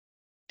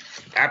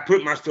I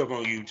put my stuff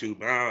on YouTube,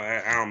 but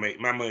I don't make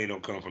my money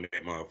don't come from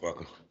that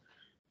motherfucker.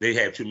 They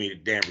have too many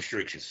damn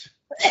restrictions.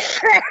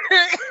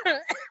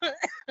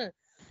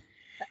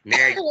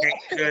 Now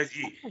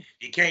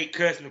you can't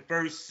cuss in the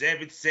first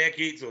 7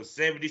 seconds or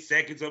 70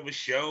 seconds of a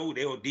show.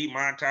 They will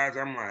demonetize.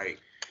 I'm like,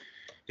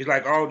 it's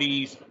like all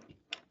these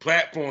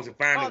platforms are All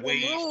finding them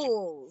ways to,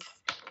 rules.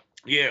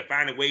 yeah,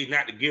 finding ways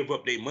not to give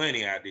up their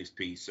money out of this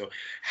piece. So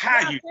how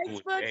Yeah, you doing,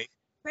 Facebook Jay?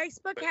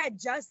 Facebook had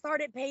just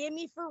started paying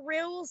me for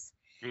reels,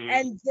 Mm-hmm,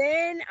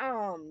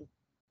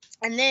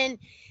 and then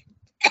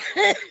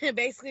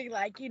basically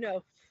like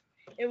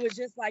it was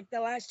just like the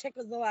last check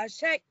was the last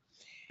check,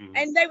 mm-hmm,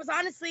 and they was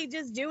honestly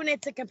just doing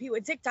it to compete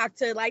with TikTok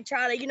to like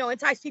try to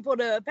entice people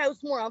to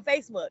post more on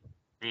Facebook.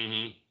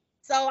 mm-hmm.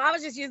 So I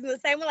was just using the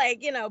same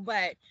like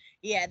but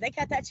yeah, they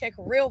cut that check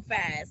real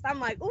fast. I'm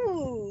like,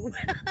 ooh,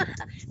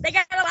 they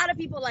got a lot of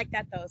people like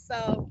that though.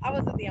 So I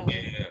wasn't the only.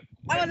 Yeah.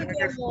 I wasn't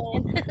the only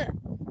one.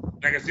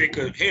 Like I said,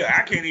 cause hell,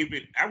 I couldn't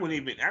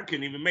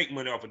even make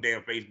money off of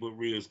damn Facebook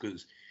Reels,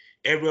 cause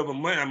every other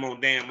month I'm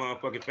on damn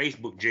motherfucking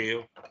Facebook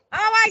jail. Oh,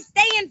 I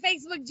stay in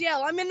Facebook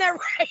jail. I'm in there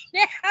right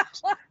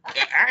now.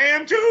 I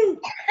am too.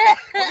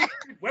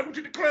 Welcome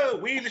to the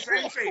club. We in the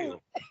same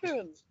cell.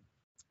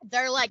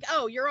 They're like,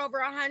 oh, you're over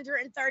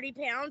 130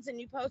 pounds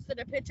and you posted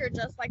a picture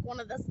just like one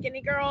of the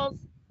skinny girls.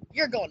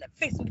 You're going to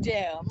Facebook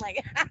jail. I'm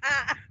like,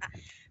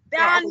 No,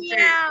 I'm down gonna me tell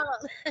you. out.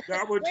 No,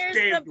 I'm gonna Where's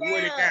tell you the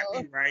what it got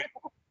bill? me right.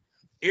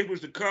 It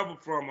was the cover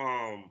from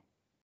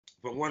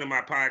one of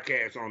my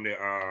podcasts on the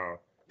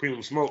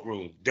Premium Smoke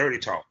Room, Dirty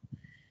Talk.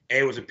 And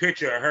it was a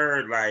picture of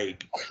her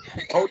like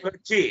holding her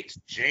tits.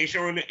 She ain't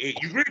showing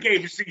you really can't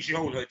even see she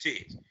holding her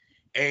tits.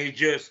 And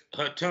just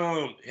her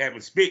tongue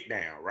having spit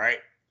down, right?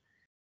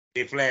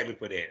 They flagged me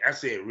for that. I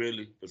said,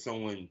 really? For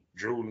someone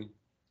drooling?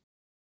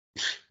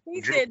 He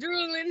Drool, said,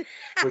 drooling.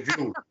 for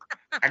drooling.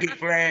 I get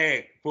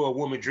flagged for a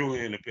woman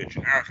drooling in the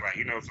picture. I was like,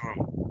 you know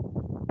something?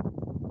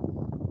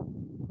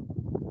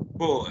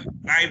 Boy,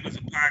 life as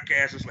a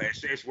podcaster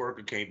slash sex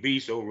worker can't be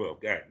so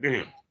rough. God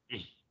damn.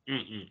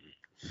 Mm.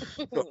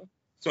 So,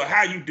 so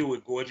how you do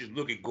it, gorgeous?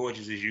 Looking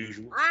gorgeous as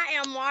usual. I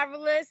am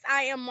marvelous.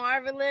 I am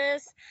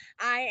marvelous.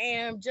 I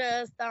am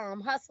just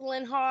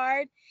hustling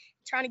hard,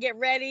 trying to get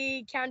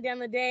ready, count down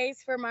the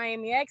days for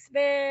Miami X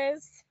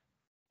Biz.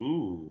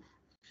 Ooh.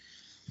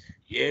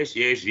 Yes,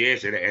 yes,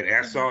 yes. And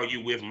I saw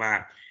you with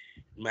my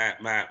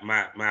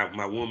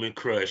woman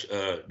crush,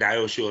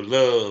 Diosha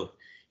Love.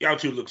 Y'all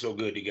two look so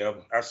good together.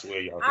 I swear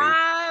y'all do.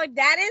 Oh,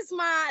 that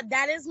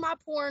is my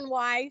porn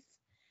wife.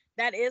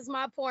 That is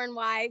my porn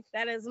wife.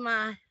 That's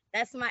my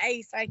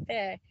ace right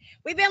there.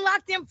 We've been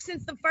locked in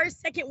since the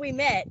first second we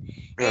met,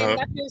 and Uh-huh.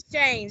 nothing's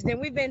changed. And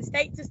we've been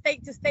state to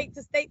state to state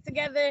to state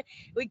together.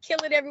 We kill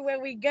it everywhere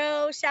we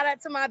go. Shout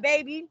out to my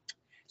baby.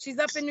 She's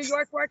up in New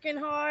York working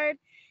hard.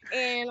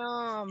 And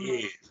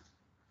Yeah.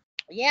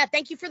 yeah,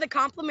 thank you for the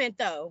compliment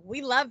though.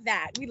 We love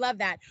that. We love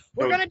that.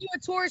 We're So gonna do a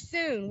tour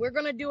soon. We're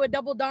gonna do a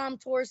double dom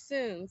tour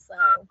soon. So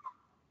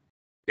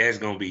that's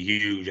gonna be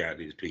huge out of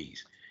this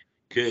piece.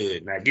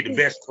 Good. Now get the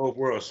best of both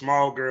worlds.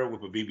 Small girl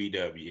with a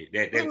BBW.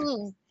 That's the best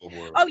oh of both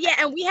worlds. yeah,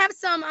 and we have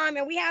some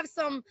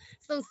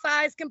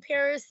size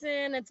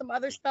comparison and some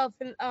other stuff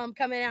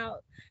coming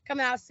out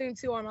soon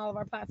too on all of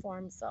our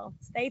platforms. So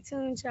stay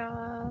tuned,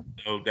 y'all.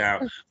 No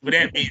doubt. With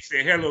that being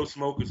said, hello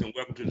smokers and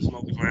welcome to the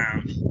Smokers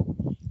Lounge.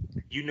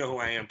 You know who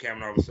I am,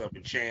 Kavanaugh the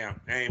Southern Champ.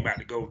 I ain't about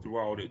to go through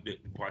all the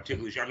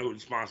particulars. Y'all know who the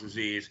sponsors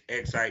is.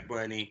 Excite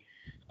Bunny,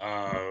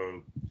 uh,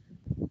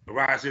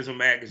 Eroticism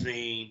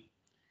Magazine.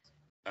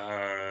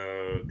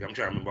 I'm trying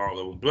to remember all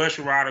of them. Blush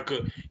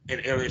Erotica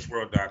and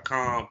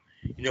lsworld.com.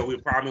 You know, we're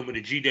a proud member of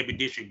the GW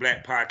District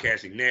Black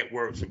Podcasting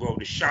Network. So go over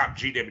to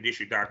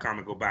shopgwdistrict.com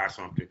and go buy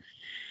something.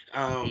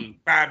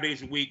 5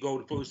 days a week, go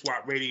to Full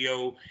Swap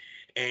Radio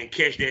and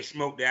catch that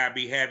smoke that I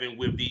be having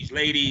with these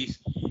ladies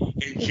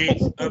and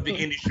gents of the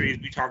industry as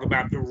we talk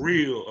about the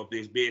real of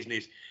this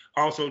business.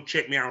 Also,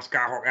 check me out on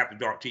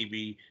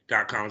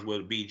SkyhawkAfterDarkTV.com as well,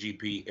 the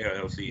BGP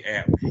LLC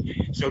app.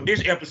 So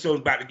this episode is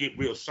about to get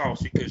real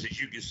saucy because,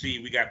 as you can see,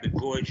 we got the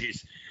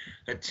gorgeous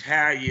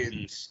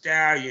Italian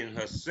stallion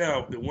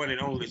herself, the one and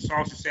only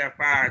Saucy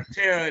Sapphire.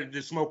 Tell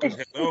the smokers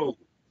hello.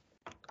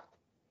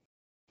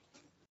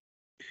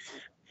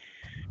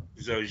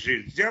 So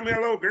she tell me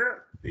hello, girl.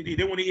 They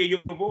want to hear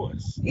your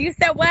voice. You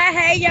said what?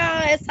 Hey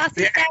y'all, it's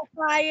Saucy Yeah,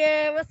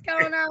 Sapphire. What's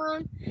going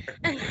on?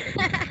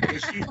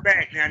 and she's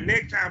back. Now,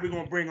 next time we're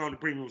going to bring on the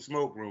Premium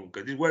Smoke Room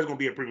because this was going to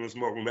be a Premium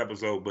Smoke Room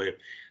episode, but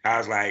I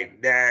was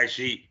like, nah,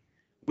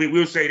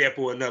 we'll say that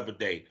for another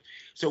day.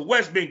 So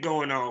what's been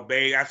going on,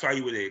 babe? I saw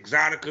you with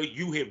Exotica.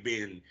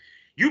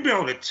 You've been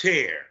on a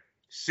tear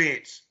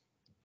since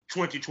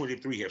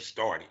 2023 have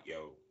started,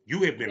 yo.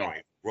 You have been on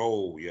Yes. a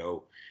roll,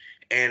 yo.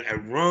 And a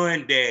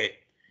run that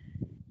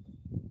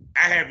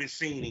I haven't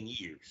seen in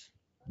years.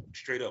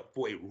 Straight up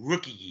for a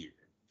rookie year.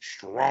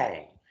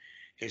 Strong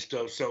and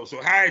stuff. So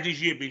how has this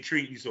year been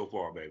treating you so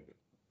far, baby?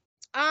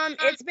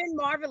 It's been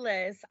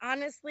marvelous.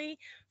 Honestly,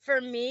 for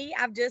me,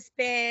 I've just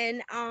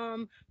been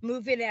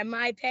moving at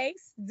my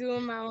pace,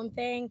 doing my own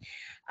thing.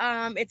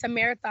 It's a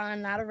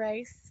marathon, not a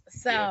race.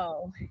 Yeah.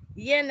 So,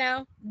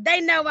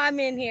 they know I'm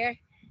in here.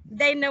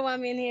 They know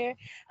I'm in here.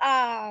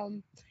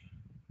 Um,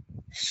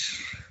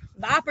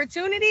 the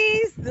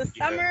opportunities, the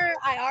Yeah. summer,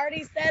 I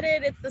already said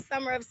it. It's the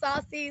summer of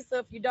Saucy. So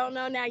if you don't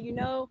know now, you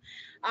know.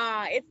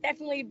 It's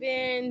definitely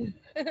been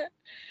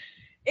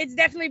it's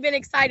definitely been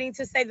exciting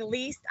to say the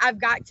least. I've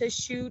got to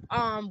shoot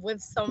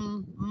with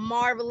some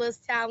marvelous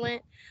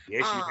talent.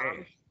 Yes, you Um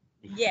have.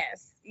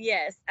 yes,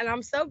 yes. And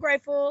I'm so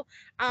grateful.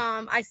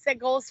 I set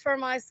goals for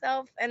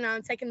myself and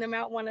I'm taking them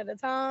out one at a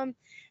time.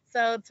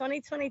 So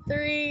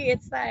 2023,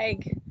 it's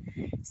like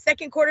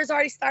second quarter's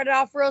already started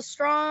off real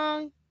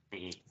strong.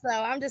 Mhm. So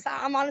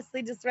I'm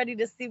honestly just ready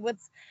to see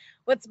what's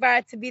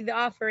about to be the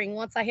offering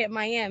once I hit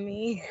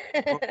Miami.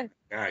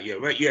 Oh, yeah,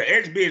 right. Yeah,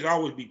 XBiz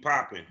always be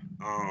popping.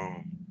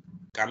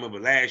 I remember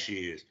last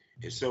year's.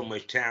 There's so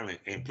much talent,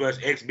 and plus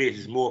XBiz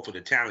is more for the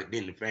talent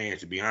than the fans,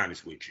 to be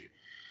honest with you.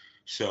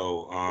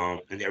 So,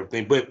 and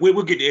everything. But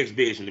we'll get to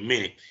XBiz in a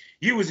minute.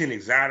 You was in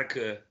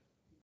Exotica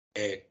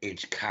in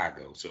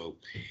Chicago. So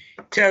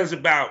tell us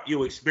about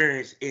your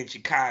experience in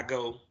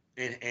Chicago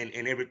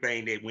and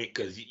everything that went.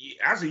 Because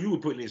I see you were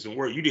putting in some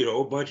work. You did a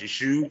whole bunch of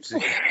shoots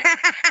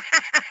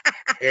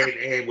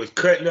and was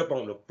cutting up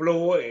on the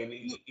floor. And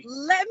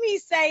Let me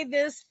say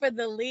this for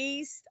the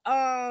least.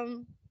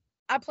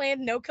 I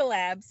planned no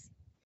collabs.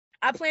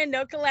 I planned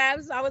no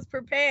collabs. I was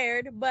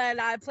prepared, but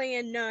I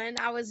planned none.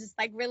 I was just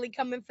like really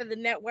coming for the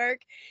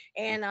network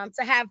and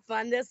to have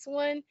fun this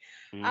one.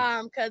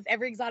 Mhm. Because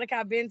every exotic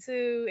I've been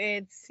to,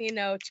 it's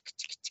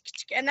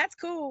and that's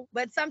cool.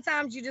 But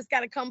sometimes you just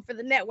gotta come for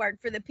the network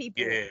for the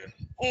people. Yeah.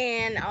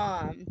 And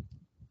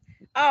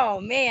oh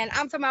man,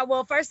 I'm talking about.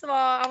 Well, first of all,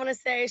 I want to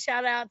say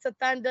shout out to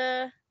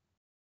Thunder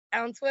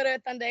on Twitter,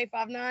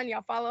 Thunder859.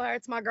 Y'all follow her.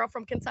 It's my girl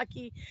from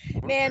Kentucky.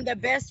 Man, the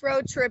best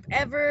road trip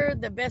ever.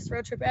 The best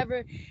road trip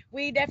ever.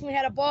 We definitely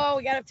had a ball.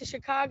 We got up to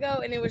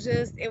Chicago and it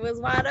was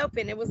wide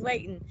open. It was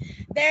waiting.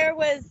 There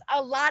was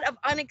a lot of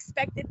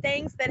unexpected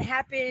things that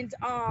happened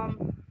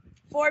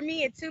for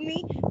me and to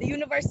me. The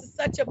universe is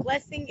such a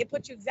blessing. It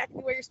puts you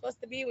exactly where you're supposed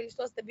to be when you're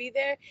supposed to be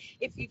there.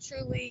 If you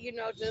truly,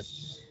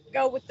 just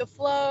go with the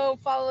flow,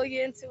 follow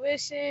your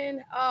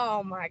intuition.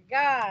 Oh my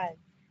God.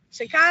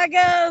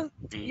 Chicago,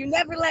 you Mhm.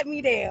 never let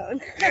me down.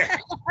 Yeah.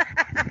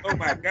 Oh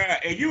my God.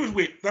 And you was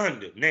with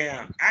Thunder.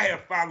 Now, I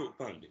have followed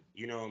Thunder.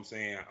 You know what I'm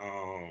saying?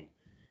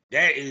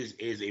 That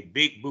is a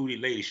big booty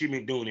lady. She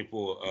been doing it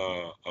for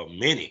a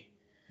minute.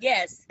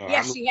 Yes, I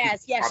yes, know she she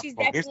has. Yeah, popped she's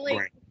on definitely,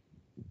 Instagram.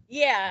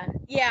 yeah,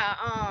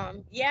 yeah,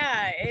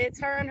 yeah.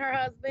 It's her and her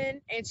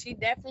husband, and she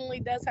definitely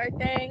does her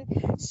thing.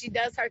 She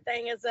does her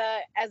thing as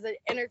an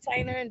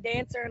entertainer and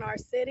dancer in our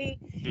city,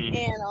 Mhm.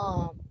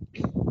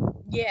 and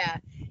yeah,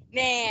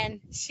 man,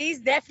 she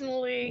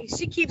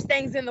keeps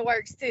things in the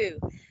works too.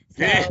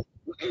 Yeah.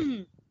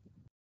 So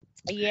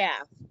yeah,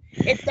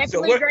 it's So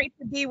definitely what? great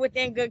to be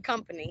within good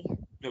company.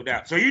 No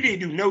doubt. So you didn't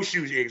do no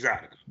shoots at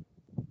Exotica.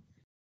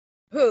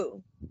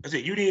 Who? I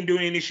said you didn't do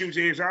any shoots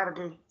at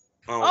Exotica.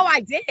 Oh, Um,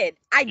 I did.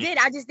 I did.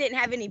 I just didn't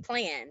have any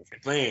plans.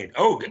 playing.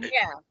 Oh, good.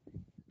 Yeah.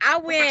 I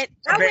went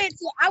I I bet. went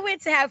to I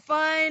went to have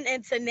fun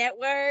and to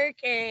network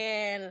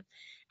and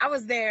I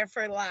was there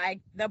for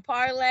like the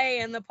parlay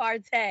and the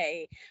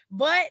partay.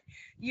 But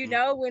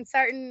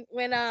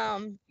when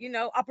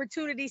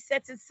opportunity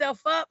sets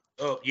itself up,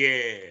 Oh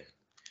yeah.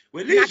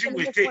 Well, at you're least not you gonna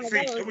was miss one of see.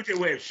 I'm those. gonna tell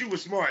you what. She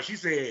was smart. She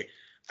said,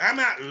 "I'm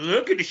not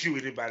looking to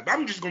shoot anybody, but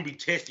I'm just gonna be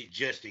tested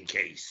just in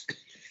case."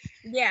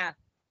 Yeah.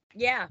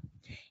 Yeah.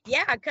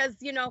 Yeah, because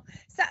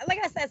so, like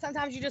I said,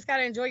 sometimes you just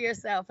gotta enjoy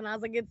yourself. And I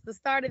was like, it's the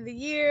start of the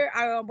year.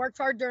 I worked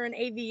hard during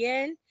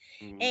AVN,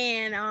 Mhm.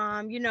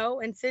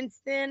 and and since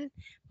then,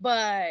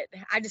 but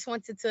I just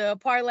wanted to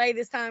parlay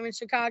this time in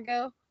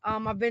Chicago.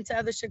 I've been to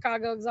other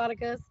Chicago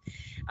Exoticas,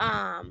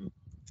 um,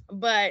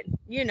 but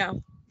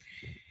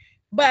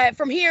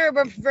from here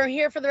for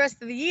the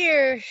rest of the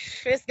year,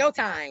 it's go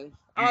time.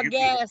 All You did.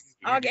 gas,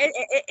 You did.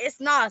 it's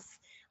nos,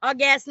 all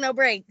gas, no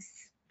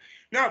brakes.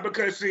 No,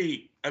 because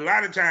see, a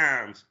lot of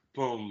times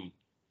from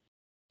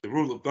the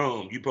rule of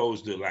thumb, you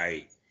supposed to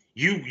like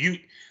you.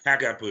 How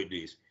can I put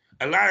this?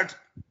 A lot of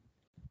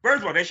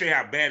first of all, that show you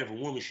how bad of a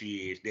woman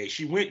she is. That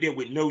she went there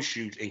with no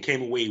shoots and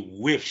came away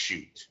with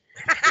shoots.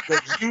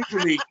 Because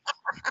usually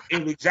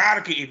in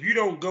Exotica, if you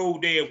don't go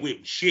there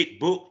with shit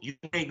booked, you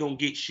ain't gonna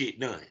get shit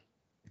done.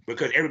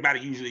 Because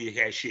everybody usually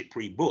has shit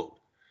pre-booked.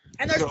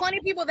 And there's So plenty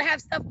of people that have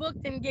stuff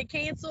booked and get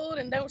canceled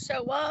and don't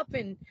show up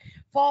and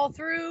fall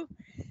through.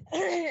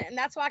 And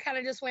that's why I kind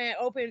of just went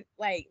open,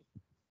 like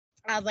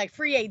I was like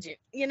free agent.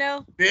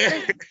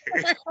 yeah.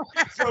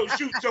 So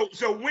shoot.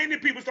 So when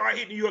did people start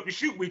hitting you up to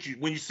shoot with you?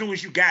 When as soon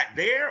as you got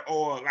there,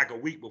 or like a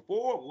week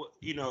before?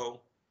 You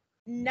know.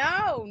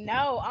 No,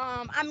 no.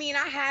 I mean,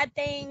 I had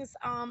things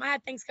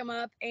come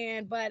up,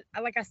 but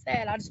like I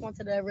said, I just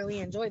wanted to really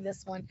enjoy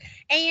this one,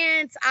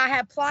 and I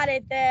had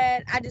plotted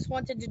that I just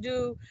wanted to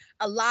do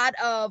a lot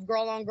of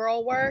girl on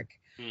girl work.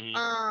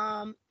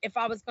 if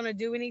I was gonna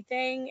do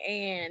anything.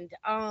 And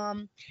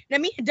now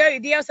me and Dirty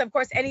Dios, of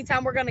course,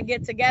 anytime we're gonna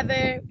get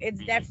together,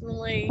 it's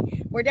definitely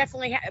we're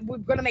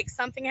gonna make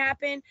something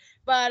happen.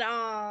 But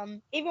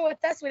even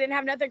with us, we didn't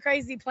have nothing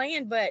crazy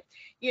planned. But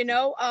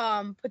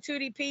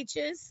Patootie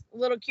Peaches,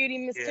 little cutie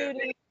Miss Yeah.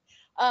 Tootie,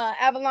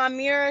 Avalon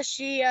Mira,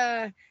 she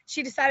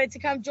decided to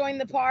come join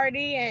the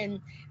party, and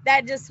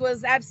that just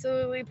was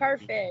absolutely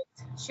perfect.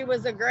 She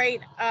was a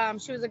great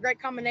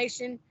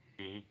combination.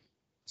 Mhm.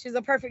 She was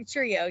a perfect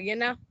trio, you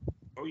know.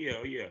 Oh yeah,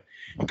 oh yeah.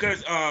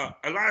 Because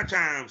a lot of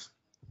times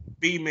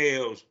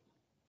females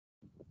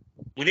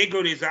when they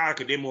go to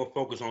Exotica, they're more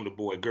focused on the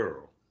boy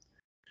girl.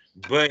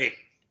 But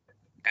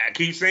I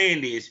keep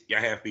saying this,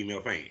 y'all have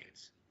female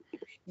fans.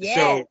 Yes.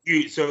 So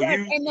you so Yes,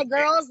 you and the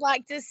girls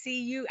like to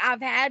see you.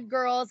 I've had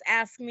girls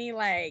ask me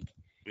like,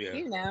 yeah.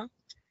 you know,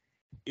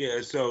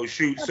 Yeah, so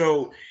shoot.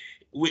 So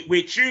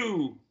with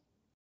you,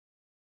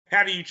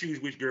 how do you choose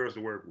which girls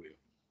to work with?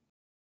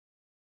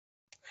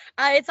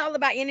 it's all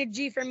about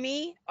energy for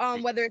me.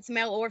 Whether it's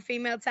male or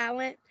female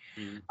talent.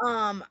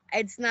 Mhm.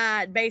 It's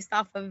not based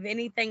off of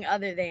anything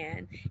other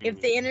than if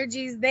Mhm. the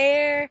energy's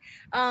there,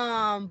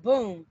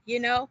 boom,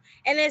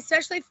 and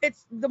especially if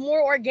it's the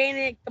more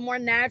organic, the more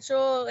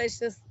natural, it's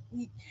just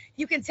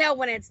you can tell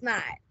when it's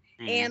not.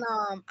 Mhm. And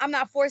I'm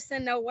not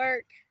forcing no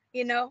work.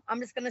 I'm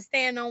just gonna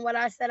stand on what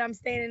I said I'm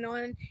standing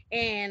on.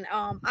 And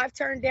I've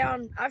turned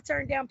down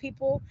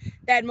people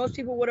that most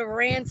people would have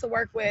ran to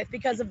work with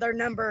because of their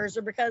numbers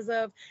or because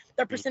of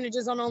their Mhm.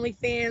 percentages on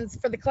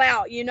OnlyFans for the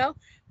clout.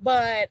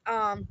 But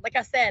like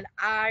I said,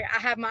 I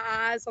have my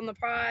eyes on the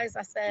prize.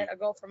 I set a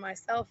goal for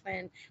myself,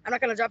 and I'm not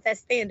gonna drop that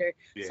standard.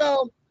 Yeah.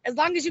 So as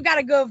long as you got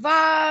a good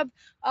vibe,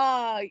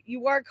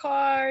 you work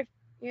hard,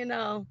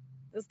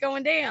 it's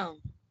going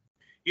down.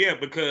 Yeah,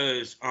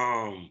 because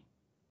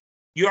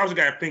you also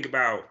got to think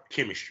about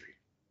chemistry.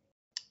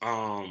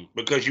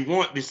 Because you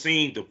want the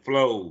scene to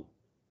flow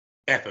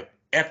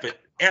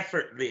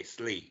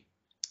effortlessly.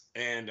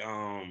 And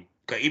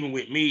cause even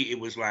with me, it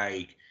was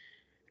like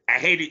I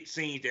hated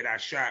scenes that I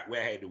shot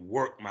where I had to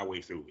work my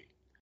way through it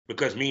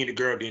because me and the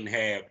girl didn't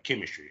have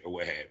chemistry or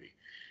what have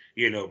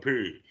you.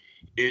 Period.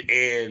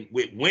 And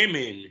with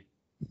women,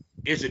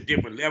 it's a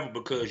different level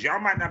because y'all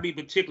might not be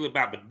particular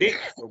about the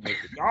dick so much,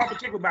 but y'all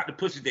particular about the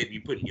pussy that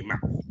you put in your mouth.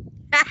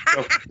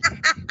 So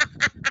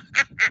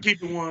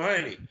keep it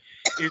 100.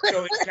 And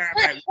so it's kind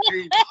of like,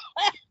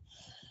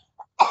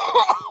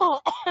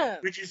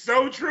 which is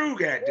so true,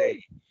 goddamn.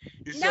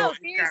 And so No, it's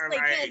kind of seriously,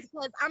 like,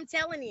 because I'm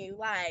telling you,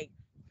 like,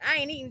 I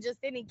ain't eating just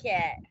any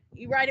cat.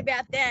 You right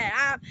about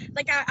that.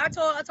 I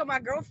told my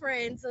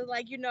girlfriend, so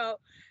like,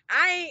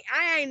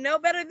 I ain't no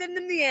better than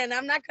the men.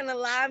 I'm not gonna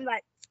lie. I'm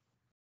like,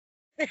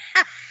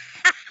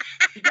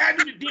 you gotta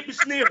do the dip and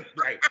sniff.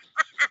 Like,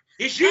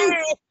 it's you.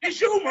 hey,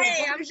 It's you, hey,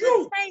 motherfucker. I'm It's just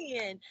you.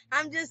 saying.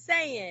 I'm just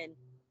saying.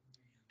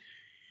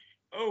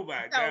 Oh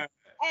my So, God.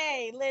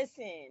 hey,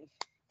 listen,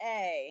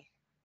 hey.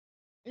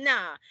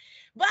 Nah,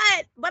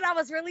 but I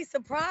was really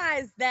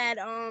surprised that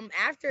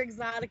after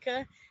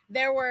Exotica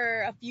there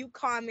were a few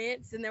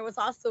comments and there was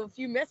also a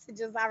few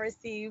messages I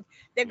received.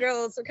 The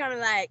girls were kind of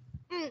like,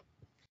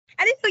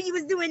 I didn't know you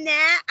was doing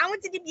that. I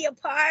wanted to be a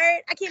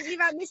part. I can't believe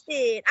I missed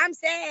it. I'm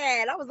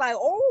sad. I was like,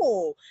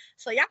 oh,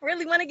 so y'all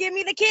really want to give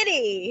me the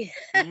kitty?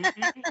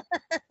 Mm-hmm.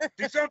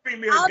 See, some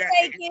females I'll got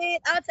take that.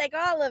 it. I'll take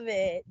all of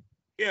it.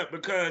 Yeah,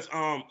 because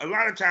a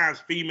lot of times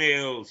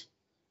females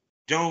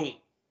don't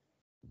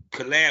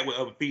collab with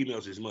other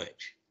females as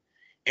much.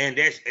 And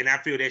I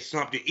feel that's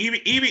something even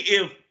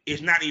if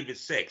it's not even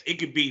sex, it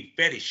could be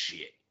fetish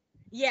shit.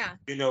 Yeah.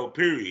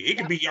 Period. It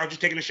could Yep. be y'all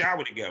just taking a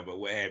shower together,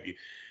 what have you.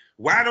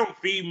 Why don't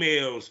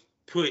females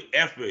put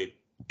effort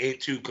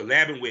into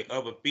collabing with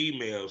other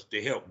females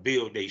to help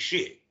build their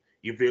shit?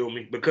 You feel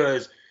me?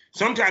 Because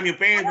sometimes your I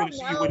fans want don't to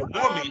see you with know.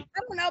 a woman. I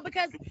don't know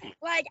because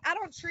like I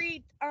don't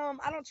treat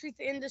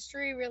the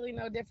industry really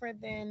no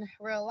different than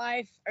real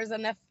life. There's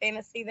enough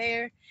fantasy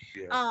there,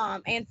 Yeah.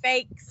 and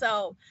fake.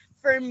 So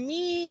for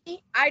me,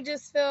 I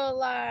just feel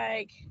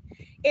like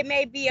it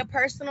may be a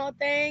personal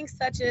thing,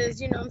 such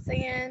as what I'm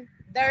saying,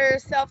 their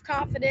self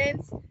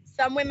confidence.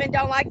 Some women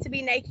don't like to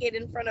be naked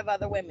in front of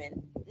other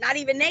women, not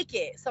even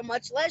naked, so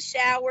much less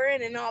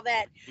showering and all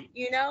that.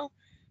 You know,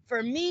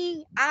 for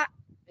me,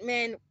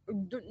 man,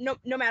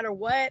 no matter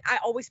what, I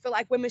always feel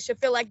like women should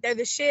feel like they're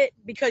the shit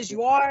because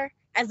you are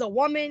as a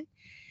woman.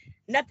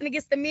 Nothing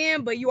against the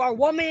men, but you are a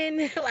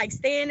woman. Like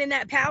stand in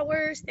that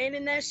power, stand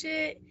in that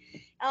shit.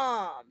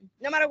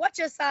 No matter what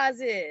your size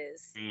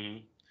is, Hmm.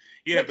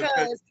 Yeah,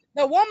 because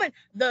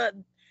because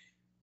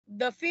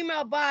the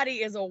female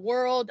body is a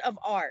world of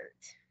art.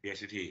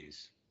 yes, it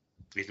is.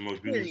 It's the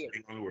most beautiful Period.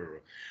 thing in the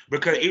world.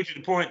 Because Period. even to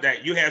the point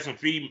that you have some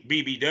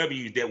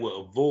BBWs that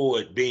will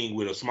avoid being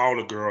with a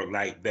smaller girl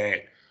like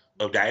that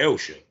of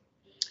Diosha.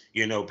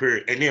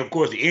 Period. And then of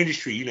course the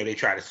industry, they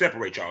try to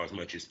separate y'all as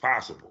much as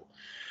possible.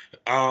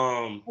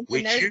 And then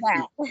With there's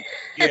you,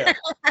 yeah, that.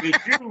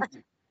 with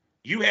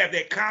you have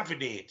that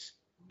confidence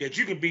that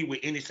you can be with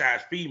any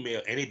size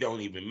female and it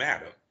don't even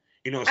matter.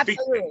 Speak.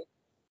 Absolutely.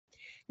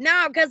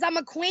 No, because I'm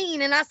a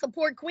queen and I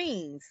support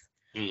queens.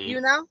 Mm-hmm.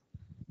 You know?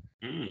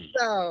 Mm.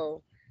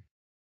 So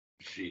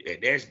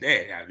Shit, that's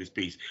that out of this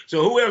piece.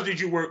 So who else did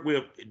you work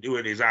with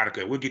doing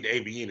Exotica? We'll get to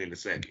ABN in a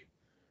second.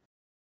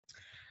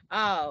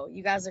 oh,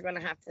 you guys are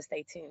gonna have to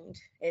stay tuned.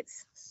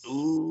 It's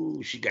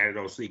Ooh, she got it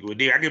on secret. Well,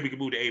 then I guess we can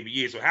move to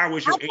ABN. So how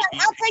was your ABN?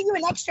 I'll tell you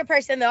an extra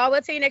person though. I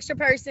will tell you an extra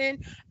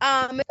person.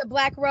 Mr.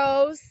 Black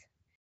Rose.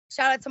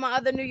 Shout out to my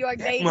other New York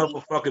That baby.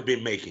 motherfucker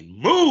been making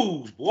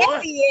moves, boy.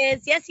 Yes, he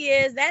is. Yes, he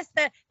is.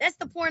 That's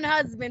the porn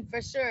husband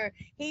for sure.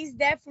 He's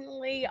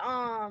definitely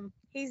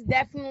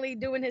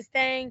doing his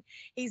thing.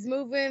 He's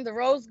moving. The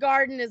Rose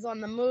Garden is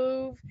on the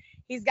move.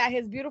 He's got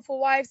his beautiful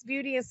wife's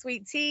Beauty and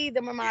Sweet Tea.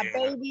 Them are my Yeah.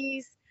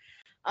 babies.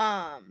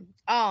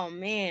 Oh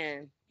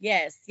man.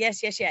 Yes,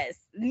 yes, yes, yes.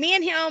 Me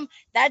and him,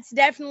 that's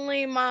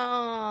definitely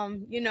my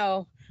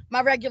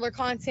my regular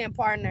content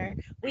partner.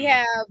 We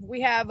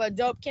have a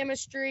dope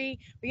chemistry.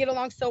 We get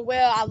along so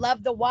well. I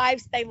love the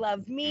wives, they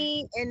love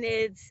me, and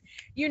it's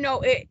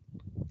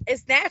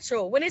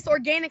natural. When it's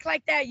organic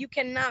like that, you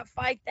cannot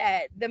fight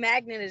that. The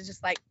magnet is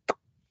just like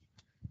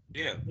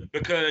Yeah,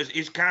 because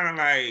it's kind of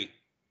like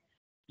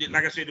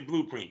I said, the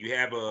blueprint. You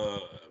have a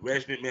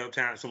resident male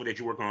talent, someone that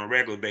you work on a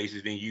regular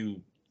basis, then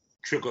you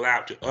trickle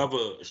out to other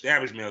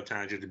established male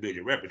talent just to build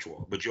your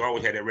repertoire. But you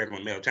always have that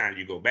regular male talent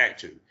you go back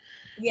to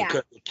yeah,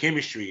 because the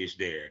chemistry is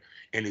there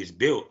and it's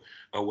built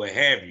or what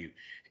have you.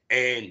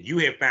 And you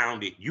have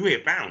found it. You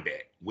have found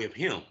that with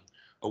him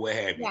or what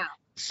have you. yeah.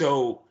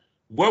 So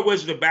what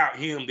was it about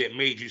him that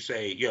made you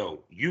say,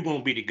 "Yo, you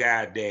gonna be the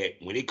guy that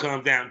when it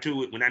comes down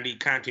to it, when I need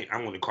content,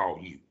 I want to call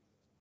you."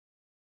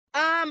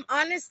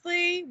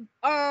 Honestly,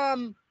 our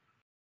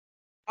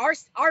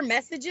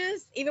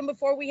messages, even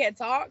before we had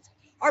talked,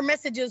 our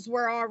messages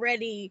were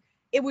already.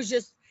 It was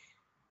just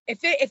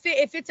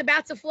if it's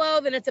about to flow,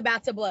 then it's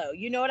about to blow.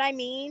 You know what I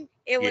mean?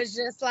 It Yeah. was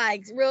just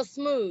like real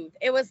smooth.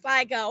 It was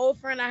like an old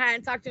friend I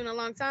hadn't talked to in a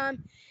long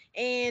time.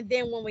 And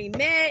then when we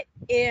met,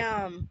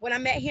 when I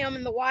met him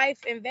and the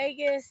wife in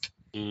Vegas,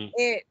 Mhm.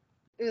 it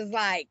was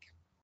like,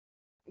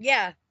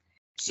 yeah,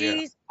 Yeah.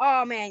 she's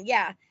oh man,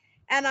 yeah.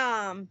 And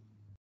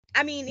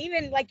I mean,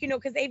 even like,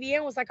 because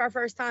AVN was like our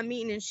first time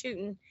meeting and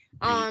shooting.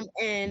 Mhm.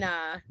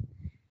 And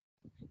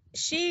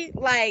she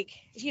like,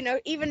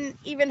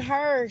 even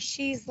her,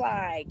 she's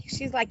like,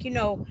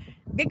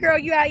 big girl,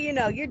 you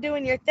out, you're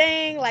doing your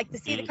thing. Like to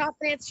see the Mhm.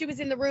 confidence. She was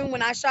in the room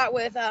when I shot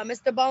with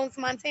Mr. Bones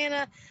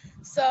Montana.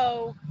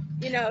 So,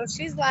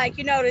 she's like,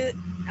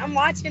 I'm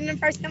watching in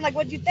person. I'm like,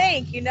 what'd you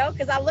think?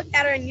 Because I looked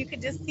at her and you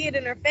could just see it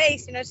in her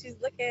face. She's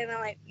looking and I'm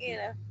like,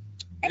 Yeah.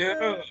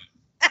 oh,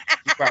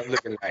 You probably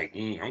looking like,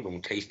 I'm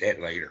gonna taste that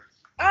later.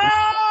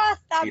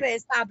 stop Yeah.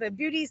 it, stop it.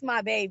 Beauty's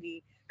my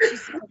baby.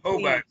 She's so Oh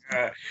my sweet.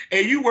 God.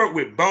 And you work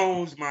with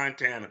Bones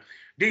Montana.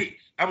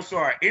 I'm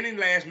sorry, any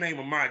last name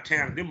of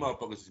Montana, them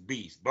motherfuckers is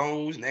beasts.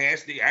 Bones,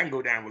 Nasty. I can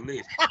go down the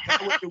list.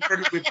 How was you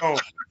working with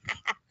Bones?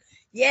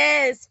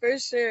 Yes, for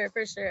sure,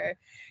 for sure.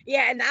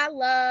 Yeah, and I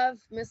love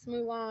Miss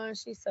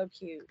Mulan. She's so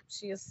cute.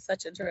 She is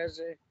such a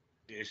treasure.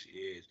 Yes, she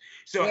is.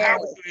 So Yeah. how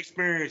was your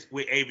experience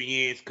with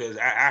AVNs? Because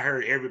I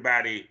heard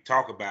everybody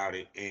talk about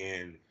it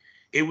and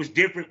it was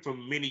different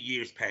from many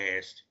years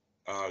past.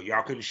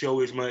 Y'all couldn't show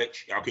as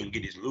much. Y'all couldn't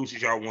get as loose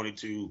as y'all wanted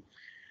to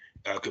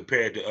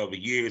compared to other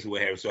years or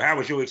whatever. So how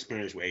was your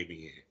experience with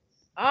AVN?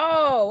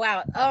 Oh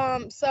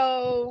wow.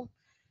 So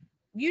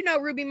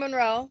Ruby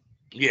Monroe.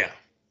 Yeah.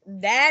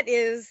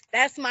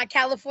 That's my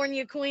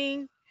California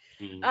queen.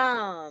 Mhm.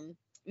 Um,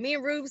 Me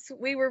and Rubes,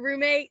 we were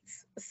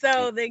roommates.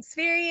 So the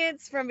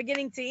experience from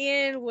beginning to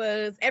end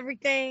was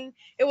everything.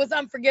 It was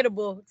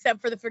unforgettable,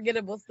 except for the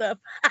forgettable stuff.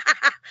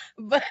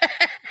 But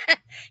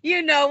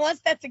once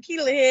that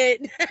tequila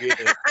hit,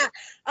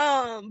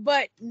 Yeah.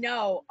 but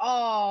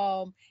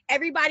no,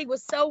 everybody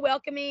was so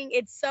welcoming.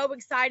 It's so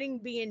exciting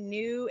being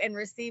new and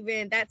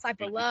receiving that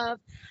type of love.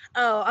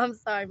 Oh, I'm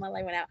sorry, my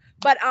light went out.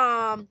 But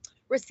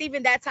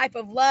receiving that type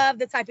of love,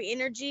 the type of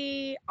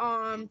energy,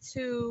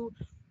 to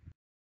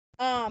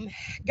um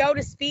go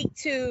to speak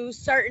to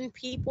certain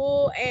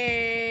people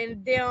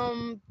and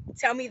them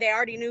tell me they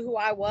already knew who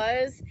I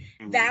was.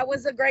 Mhm. That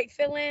was a great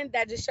feeling.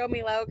 That just showed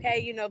me like,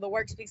 okay, the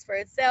work speaks for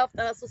itself,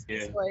 the hustle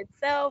speaks Yeah. for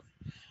itself.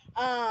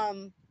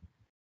 Um,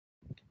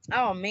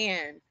 oh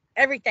man,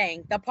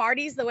 everything. The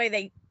parties,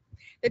 the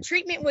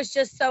treatment was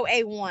just so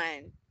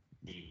A1.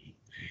 Mhm.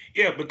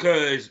 Yeah,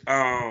 because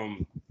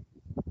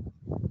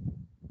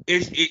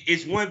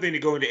it's one thing to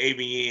go into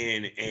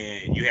AVN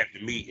and you have to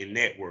meet and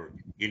network.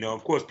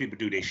 Of course, people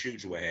do their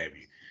shoots or what have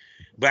you.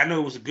 But I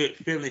know it was a good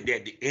feeling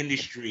that the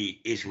industry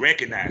is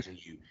recognizing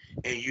you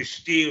and you're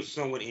still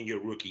someone in your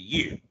rookie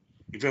year.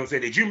 You feel what I'm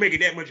saying? That you're making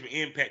that much of an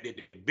impact that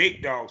the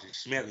big dogs are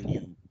smelling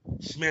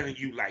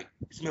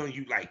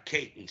you like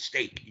cake and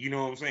steak. You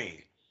know what I'm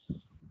saying?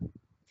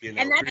 You And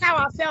know. that's how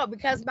I felt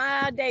because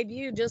my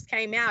debut just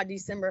came out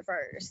December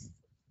 1st.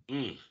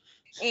 Mm.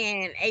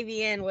 And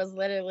AVN was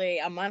literally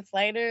a month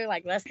later,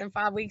 like less than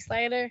 5 weeks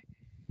later.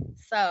 I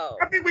So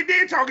think we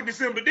did talk in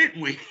December,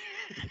 didn't we?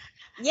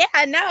 yeah,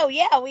 no,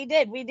 yeah, we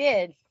did.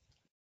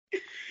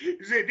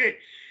 Is it that?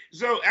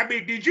 So, I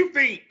mean, did you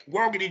think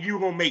walking in you were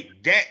gonna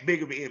make that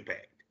big of an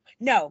impact?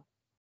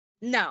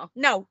 No,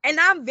 no. And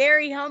I'm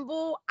very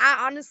humble.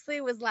 I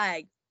honestly was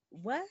like,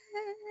 what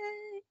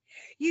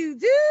you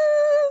do?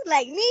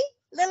 Like me?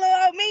 Little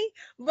old me?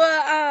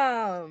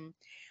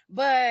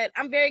 But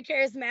I'm very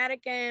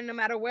charismatic, and no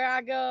matter where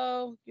I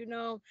go,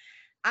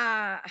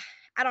 uh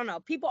I don't know.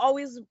 People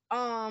always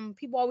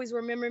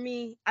remember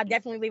me. I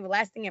definitely leave a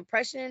lasting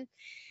impression.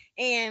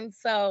 And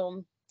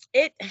so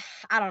it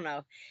I don't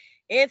know.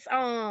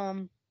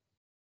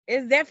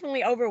 It's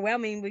definitely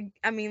overwhelming.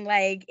 I mean,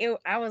 like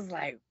I was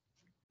like,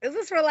 is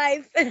this for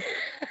life?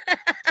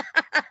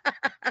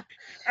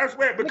 I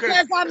swear, because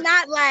Because I'm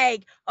not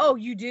like, oh,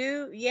 you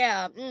do?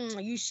 Yeah,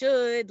 you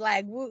should.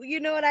 Like, you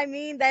know what I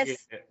mean? yeah.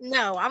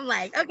 No, I'm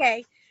like,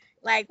 okay.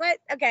 Like, what?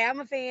 Okay, I'm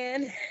a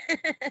fan.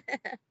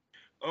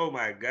 Oh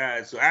my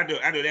God! So I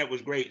know that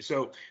was great.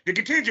 So the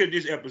contention of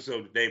this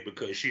episode today,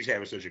 because she's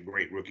having such a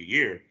great rookie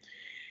year,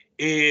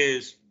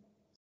 is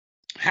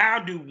how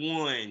do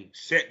one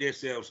set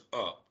themselves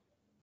up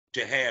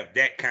to have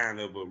that kind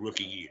of a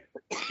rookie year?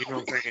 You know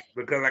what I'm saying?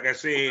 Because like I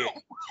said,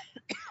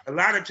 a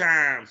lot of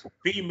times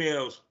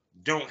females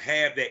don't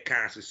have that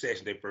kind of success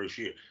in their first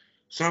year.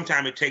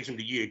 Sometimes it takes them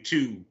to year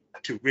two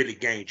to really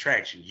gain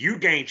traction. You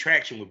gain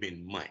traction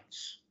within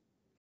months,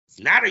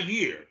 not a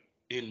year,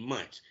 in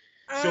months.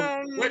 So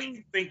what do you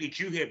um, think that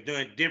you have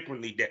done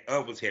differently that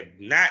others have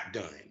not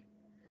done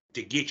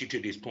to get you to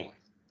this point?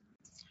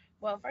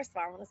 well, first of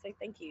all, I want to say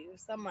thank you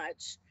so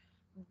much.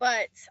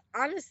 But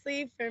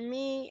honestly, for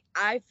me,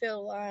 I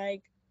feel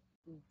like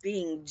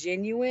being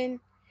genuine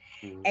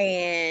Mhm,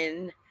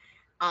 and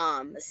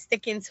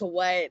sticking to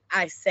what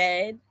I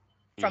said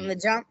from mhm, the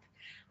jump.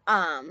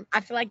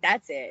 I feel like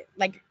that's it.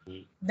 Like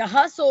mhm, the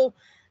hustle,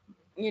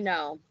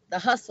 the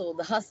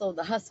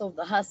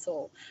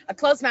hustle. A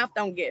closed mouth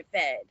don't get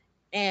fed.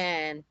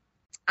 And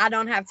I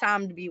don't have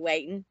time to be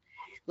waiting.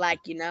 Like,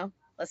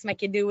 let's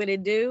make it do what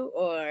it do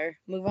or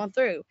move on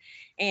through.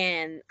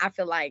 And I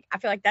feel like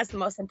that's the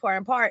most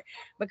important part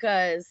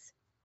because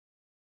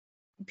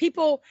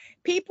people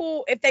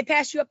if they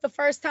pass you up the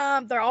first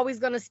time, they're always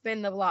gonna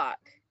spin the block.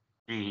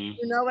 mhm,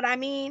 You know what I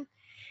mean?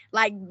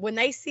 Like when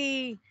they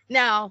see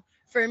now,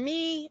 for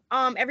me,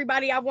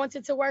 everybody I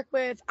wanted to work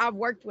with, I've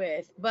worked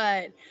with,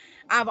 but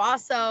I've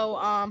also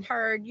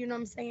heard, you know what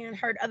I'm saying,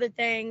 heard other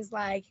things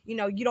like, you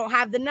don't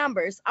have the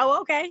numbers.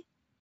 Oh, okay.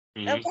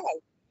 mhm. Okay.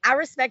 I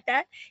respect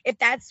that. If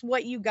that's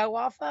what you go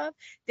off of,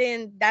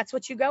 then that's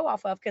what you go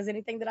off of. Because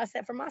anything that I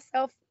set for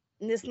myself,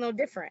 it's no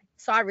different.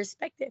 So I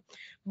respect it.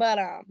 But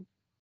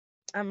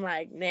I'm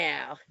like,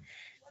 now,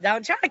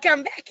 don't try to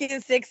come back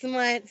in 6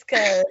 months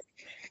because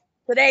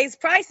today's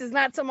price is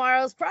not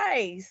tomorrow's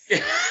price.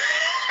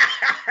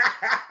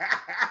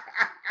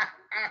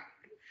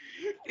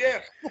 Yeah,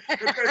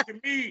 because to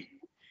me,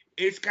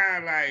 it's kind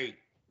of like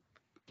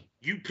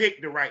you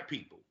pick the right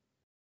people.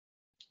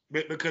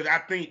 But because I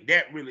think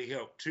that really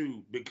helped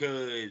too.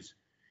 Because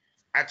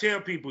I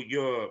tell people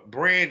your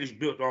brand is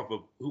built off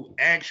of who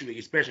actually,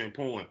 especially in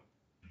porn,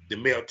 the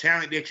male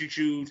talent that you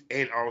choose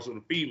and also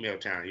the female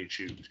talent you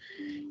choose.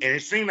 And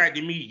it seemed like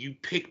to me you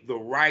picked the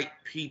right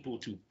people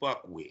to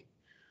fuck with.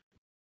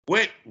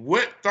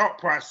 What thought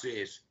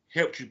process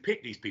helped you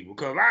pick these people?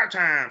 Because a lot of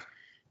times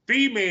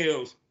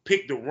females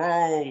pick the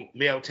wrong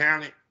male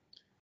talent,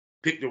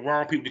 pick the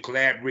wrong people to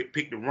collaborate,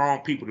 pick the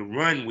wrong people to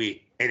run with,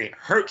 and it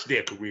hurts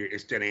their career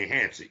instead of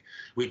enhancing.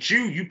 With you,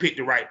 you pick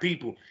the right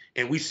people,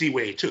 and we see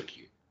where it took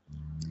you.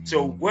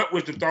 So, what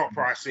was the thought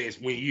process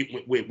when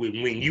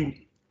you?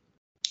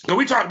 So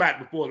we talked about it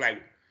before,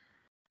 like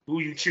who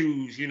you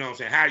choose. You know what I'm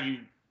saying? How you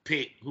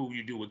pick who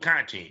you do with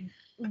content.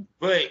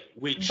 But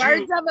with you,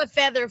 Birds of a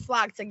feather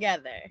flock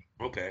together.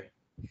 okay.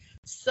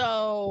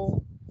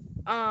 So,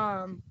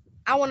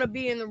 I want to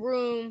be in the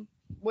room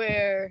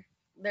where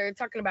they're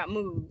talking about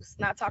moves,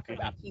 not talking Mhm,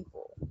 about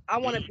people. I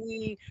want to mhm,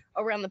 be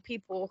around the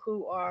people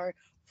who are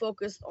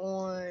focused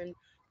on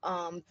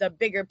the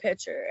bigger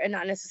picture and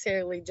not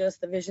necessarily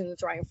just the vision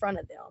that's right in front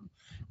of them.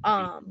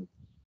 Um,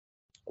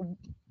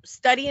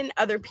 Studying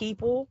other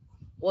people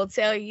will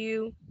tell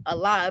you a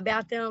lot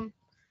about them.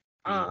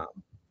 mhm, Um,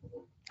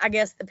 I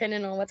guess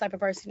depending on what type of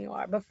person you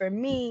are. But for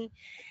me,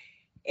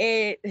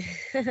 it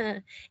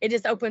it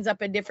just opens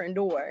up a different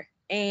door.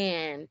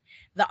 And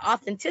the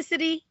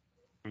authenticity,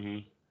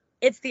 mhm.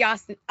 it's the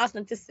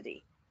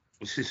authenticity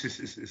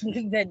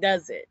that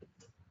does it.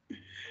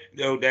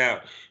 No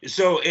doubt.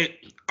 So it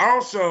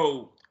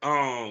also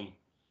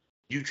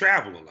you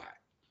travel a lot.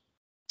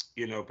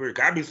 You know, period.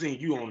 I've been seeing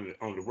you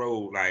on the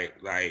road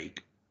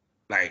like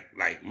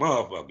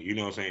motherfucker. You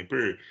know what I'm saying?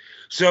 Period.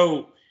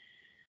 So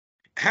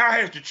how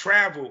has the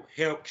travel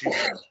helped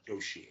you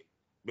your shit?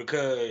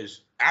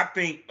 Because I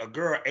think a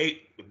girl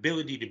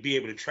ability to be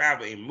able to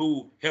travel and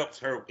move helps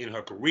her in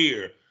her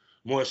career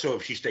more so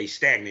if she stays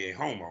stagnant at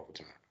home all the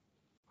time.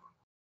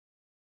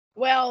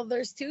 Well,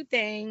 there's two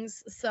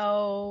things.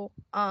 So,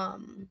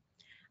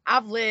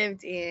 I've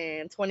lived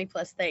in 20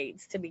 plus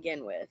states to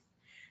begin with.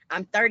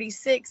 I'm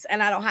 36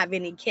 and I don't have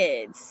any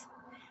kids.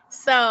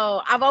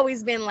 So I've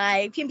always been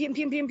like, pum, pum,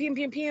 pum, pum, pum,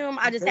 pum, pum.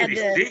 I just had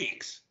to,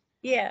 36.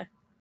 yeah.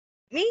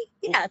 Me?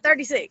 Yeah,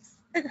 36.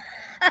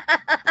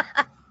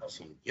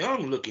 Some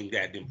young looking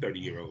goddamn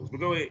 30-year-olds. But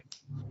go ahead.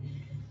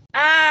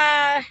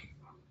 Uh,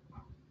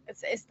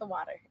 it's the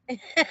water.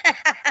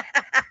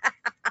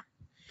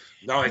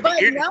 No, it's But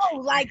the energy. no,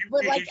 like,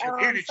 but like, It's your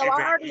energy, so I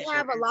baby. already It's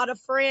have a your lot of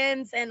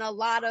friends and a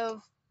lot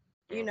of,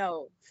 you energy.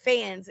 know,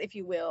 fans, if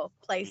you will,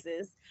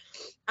 places.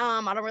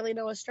 I don't really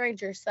know a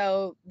stranger,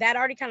 so that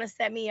already kind of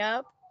set me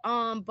up.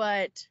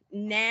 But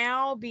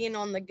now being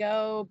on the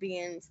go,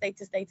 being state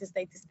to state to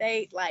state to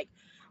state, like,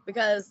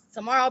 because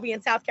tomorrow I'll be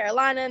in South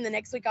Carolina, and the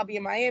next week I'll be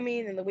in Miami,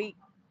 and then the week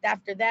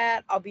after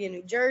that I'll be in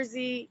New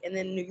Jersey, and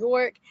then New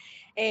York,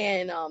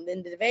 and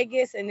then to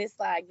Vegas, and it's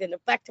like then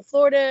back to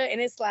Florida,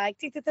 and it's like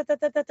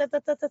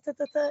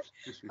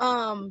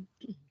um,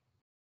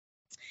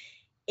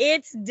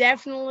 it's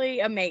definitely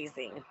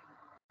amazing.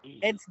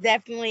 It's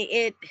definitely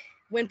it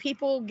when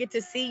people get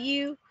to see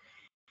you,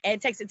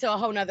 it takes it to a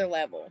whole nother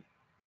level.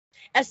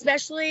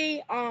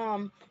 Especially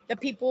the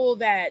people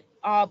that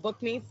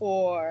book me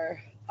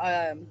for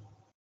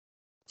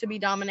to be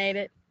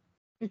dominated.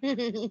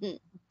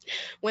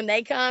 When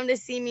they come to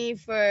see me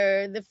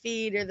for the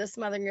feed or the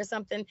smothering or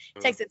something,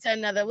 takes it to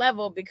another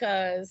level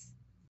because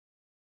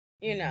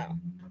you know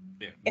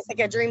Yeah. it's like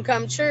a dream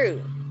come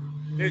true.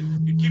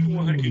 You keep it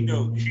 100. You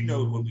know, she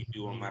knows what we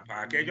do on my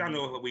podcast. Y'all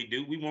know what we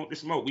do. We want the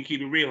smoke. We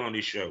keep it real on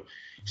this show.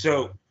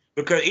 So,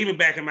 because even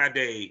back in my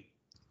day,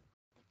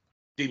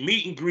 the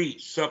meet and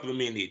greet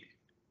supplemented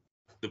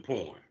the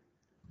porn.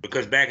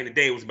 Because back in the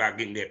day, it was about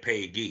getting that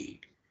paid gig.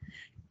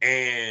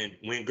 And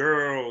when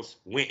girls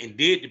went and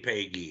did the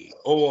paid gig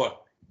or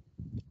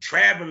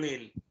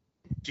traveling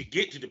to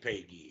get to the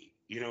paid gig,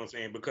 you know what I'm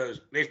saying?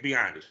 Because let's be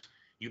honest,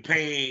 you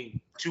paying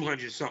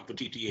 200 something for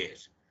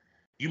TTS.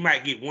 You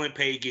might get one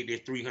paid gig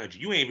that's 300.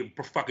 You ain't even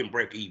fucking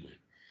break even.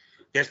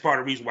 That's part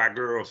of the reason why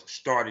girls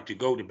started to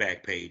go to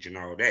Backpage and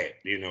all that,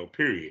 you know,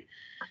 period.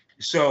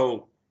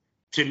 So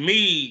to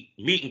me,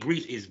 meet and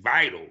greet is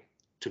vital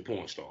to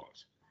porn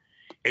stars,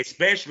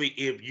 especially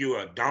if you're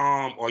a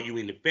dom or you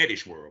in the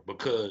fetish world,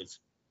 because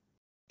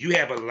you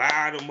have a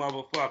lot of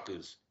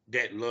motherfuckers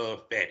that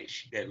love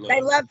fetish, that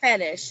They love. love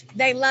fetish.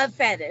 They love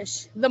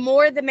fetish. The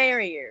more, the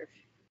merrier.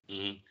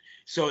 Mhm.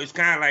 So it's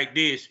kind of like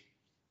this.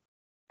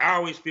 I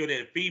always feel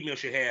that a female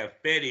should have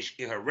fetish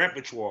in her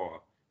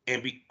repertoire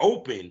and be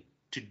open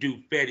to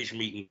do fetish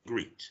meet and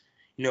greets.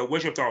 You know, what's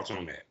your thoughts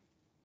on that?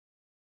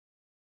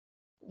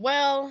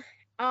 Well,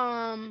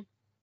 um,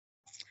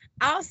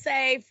 I'll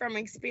say from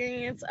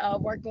experience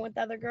of working with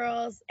other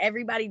girls,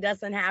 everybody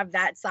doesn't have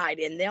that side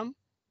in them.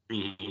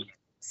 Mm-hmm.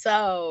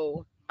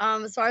 So,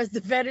 as far as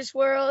the fetish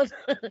world,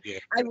 Yeah.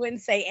 I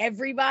wouldn't say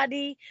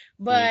everybody,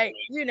 Mm-hmm. but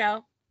you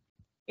know,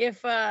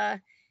 if I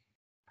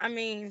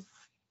mean,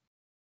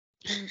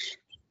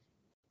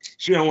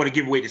 She don't want to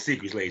give away the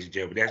secrets, ladies and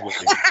gentlemen. That's what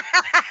it is.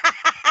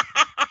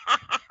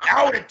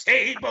 All the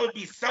tales supposed to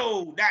be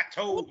sold, not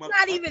told. it's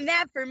not even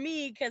that for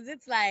me because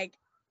it's like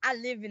I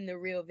live in the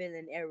real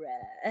villain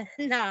era.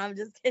 No, I'm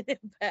just kidding.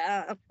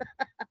 But,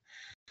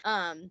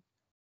 um,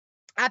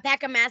 I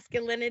pack a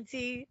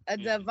masculinity, a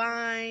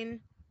divine,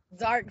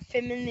 dark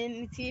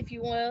femininity, if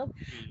you will.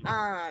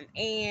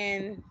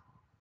 And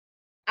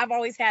I've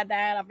always had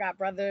that. I've got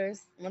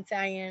brothers. I'm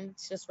Italian.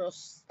 It's just real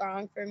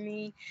strong for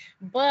me.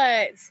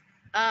 But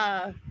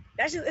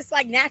that's just it's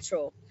like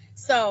natural.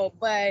 So,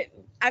 but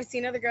I've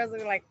seen other girls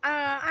that are like,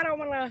 I don't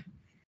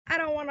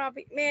wanna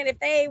be man, if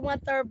they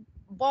want their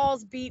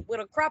balls beat with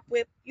a crop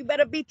whip, you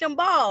better beat them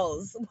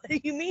balls. What do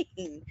you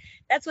mean?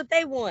 That's what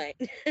they want.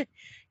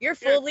 You're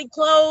Yeah, fully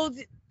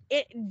clothed,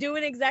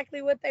 doing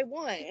exactly what they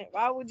want.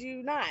 Why would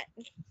you not?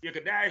 yeah,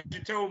 cause now you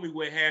told me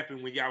what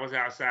happened when y'all was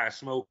outside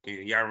smoking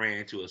and y'all ran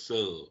into a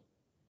sub.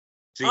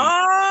 See,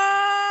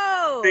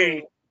 see, Oh,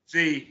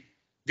 see,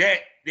 that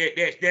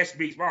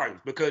speaks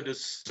volumes because the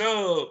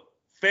sub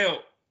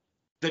felt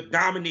the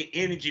dominant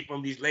energy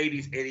from these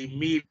ladies and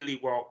immediately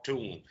walked to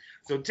them.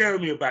 So tell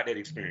me about that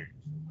experience.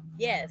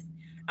 yes.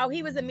 Oh,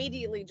 he was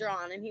immediately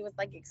drawn and he was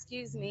like,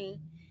 "Excuse me."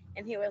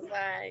 And he was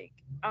like,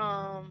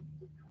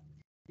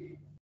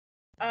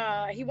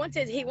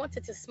 he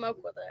wanted to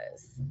smoke with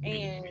us.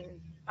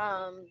 And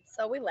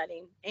so we let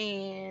him.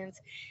 And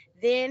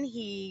then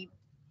he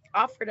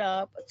offered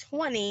up a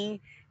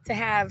 20 to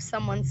have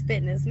someone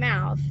spit in his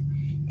mouth.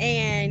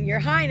 And your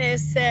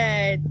highness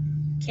said,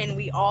 "Can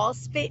we all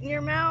spit in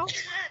your mouth?"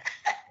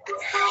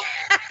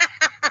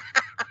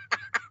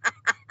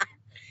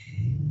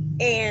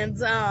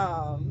 And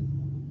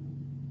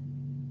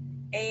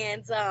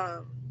and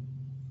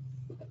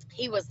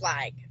he was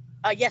like,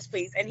 yes,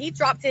 please. And he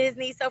dropped to his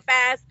knees so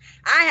fast.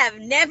 I have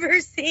never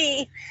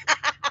seen,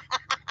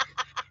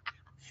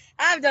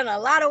 I've done a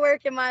lot of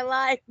work in my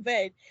life,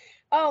 but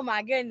oh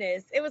my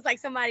goodness. It was like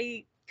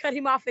somebody cut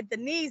him off at the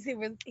knees. He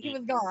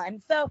was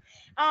gone. So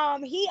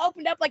he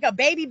opened up like a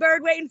baby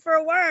bird waiting for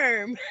a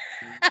worm.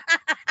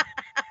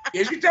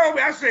 Yeah, she told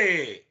me. I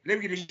said, let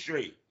me get this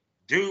straight.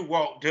 Dude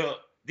walked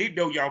up. Didn't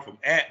know y'all from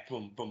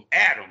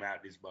Adam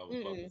out this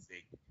motherfucker. Mm-mm.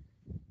 Said,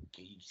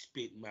 He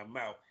spit in my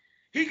mouth.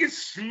 He could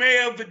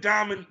smell the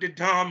dom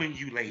in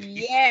you, lady.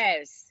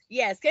 Yes,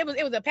 yes. It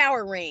was a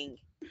power ring.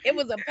 It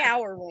was a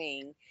power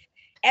ring.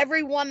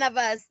 Every one of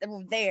us that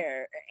were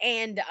there,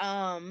 and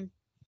I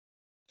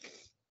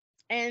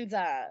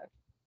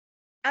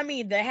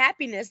mean the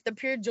happiness, the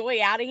pure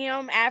joy out of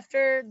him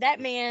after that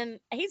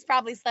man. He's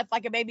probably slept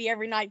like a baby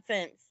every night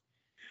since.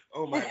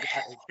 Oh my God.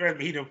 Trust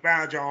me, he done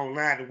found you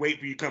online to wait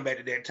for you to come back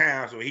to that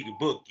town so he could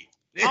book you.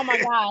 Oh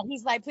my God,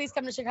 he's like, please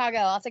come to Chicago.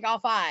 I'll take all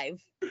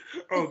 5.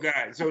 Oh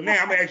God. So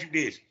now I'm gonna ask you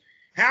this.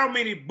 How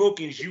many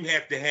bookings you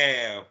have to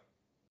have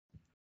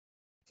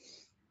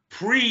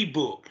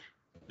pre-book?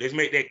 Let's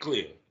make that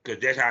clear,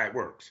 because that's how it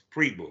works.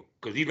 Pre-book.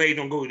 Because these ladies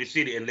don't go to the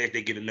city unless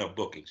they get enough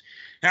bookings.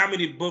 How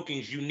many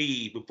bookings you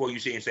need before you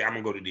say, I'm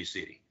gonna go to this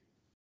city?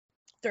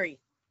 3.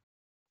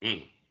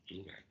 Okay.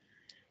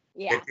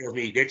 Yeah.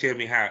 They tell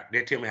me how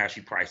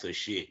she priced her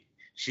shit.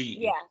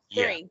 Yeah,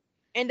 3.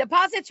 And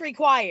deposits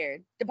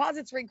required.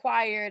 Deposits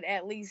required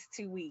at least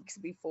 2 weeks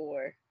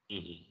before.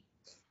 Mm-hmm.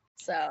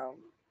 So,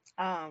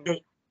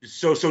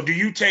 So do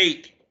you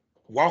take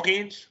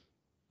walk-ins?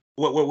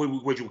 What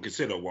would you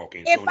consider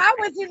walk-ins? If I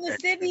was in the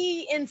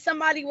city and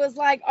somebody was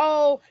like,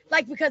 oh,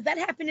 like, because that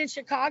happened in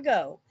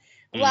Chicago.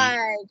 Mm-hmm.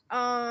 Like,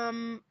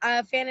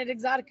 a fan at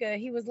Exotica,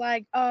 he was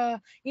like,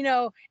 you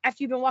know,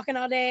 after you've been walking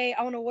all day,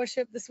 I want to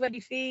worship the sweaty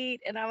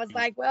feet. And I was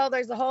like, well,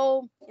 there's a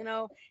whole, you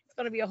know, it's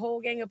going to be a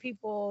whole gang of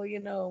people, you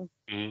know,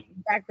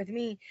 back with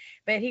me.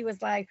 But he was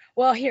like,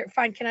 well, here,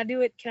 fine. Can I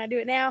do it? Can I do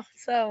it now?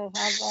 So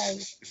I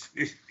was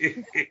like,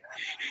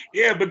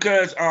 yeah,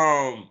 because,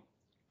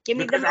 give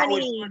me the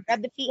money.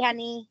 Rub the feet,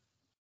 honey.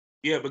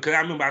 Yeah, because I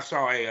remember I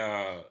saw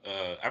I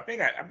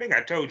think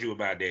I told you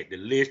about that. The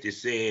list that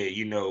said,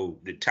 you know,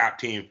 the top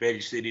 10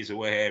 fetish cities or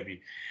what have you,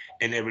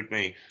 and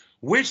everything.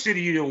 Which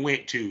city you done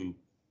went to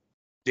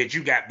that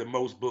you got the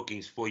most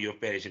bookings for your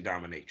fetish and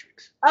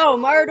dominatrix? Oh,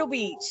 Myrtle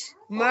Beach.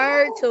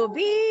 Myrtle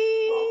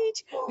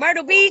Beach.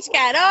 Myrtle Beach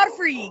got all the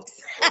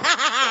freaks.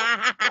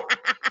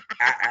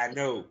 I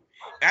know.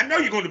 I know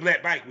you're going to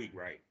Black Bike Week,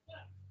 right?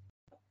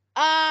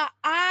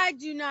 I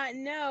do not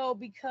know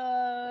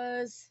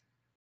because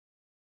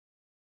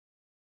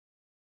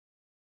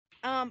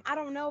I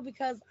don't know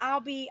because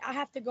I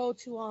have to go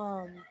to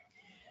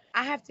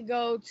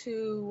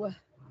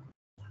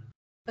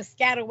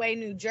Piscataway,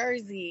 New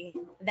Jersey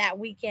that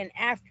weekend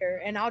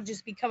after, and I'll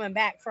just be coming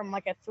back from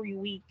like a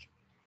 3-week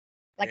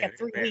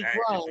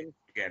run.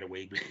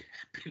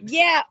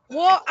 Yeah,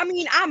 well, I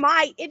mean, I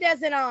might. It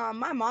doesn't.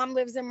 My mom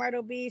lives in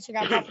Myrtle Beach. I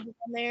got property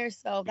from there,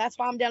 so that's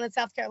why I'm down in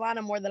South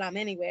Carolina more than I'm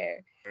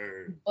anywhere.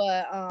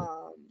 But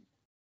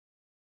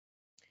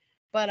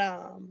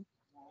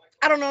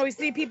I don't always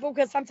see people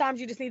because sometimes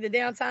you just need the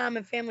downtime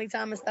and family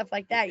time and stuff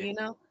like that, you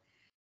know.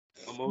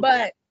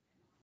 But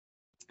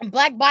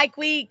Black Bike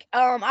Week,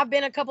 I've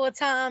been a couple of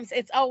times.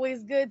 It's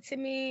always good to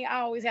me. I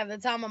always have the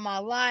time of my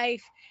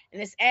life,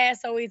 and this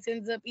ass always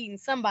ends up eating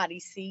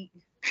somebody's seat.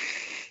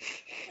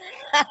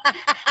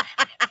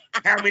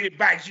 How many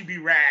bikes you be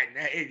riding?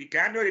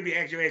 I know they be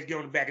asking your ass to get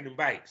on the back of them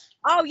bikes.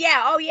 Oh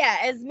yeah,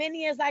 as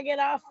many as I get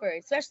offered,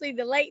 especially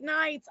the late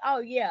nights. Oh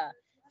yeah,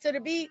 to the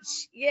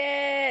beach.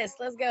 Yes,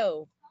 let's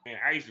go. Man,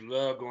 I used to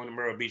love going to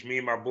Myrtle Beach. Me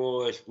and my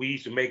boys, we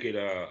used to make it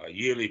a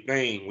yearly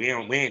thing. We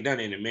ain't done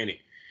it in a minute.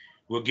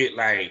 We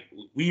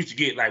used to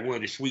get like one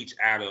of the suites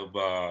out of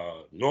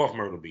North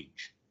Myrtle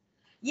Beach.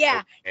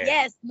 Yeah,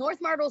 yes,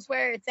 North Myrtle's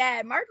where it's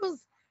at. Myrtle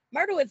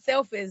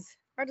itself is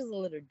a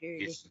little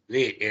dirty. It's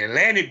lit.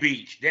 Atlantic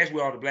Beach, that's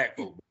where all the black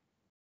folk.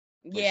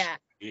 Yeah.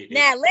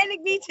 Now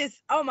Atlantic Beach is,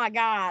 oh my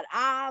God,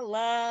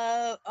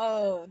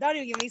 don't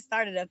even get me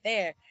started up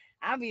there.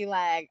 I'll be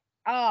like,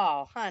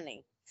 oh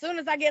honey, as soon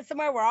as I get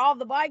somewhere where all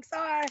the bikes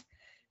are,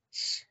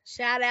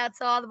 shout out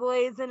to all the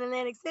boys in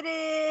Atlantic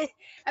City.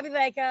 I'd be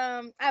like,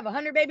 I have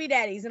 100 baby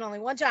daddies and only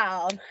one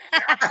child.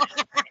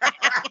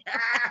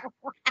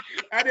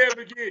 I never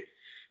forget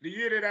the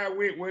year that I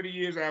went. One of the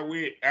years I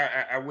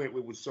went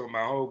with some of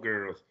my old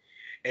girls,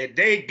 and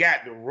they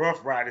got the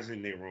Rough Riders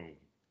in their room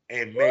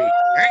and made.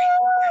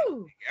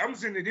 I'm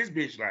sitting in this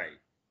bitch like,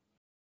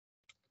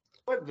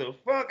 what the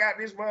fuck out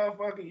this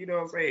motherfucker? You know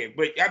what I'm saying?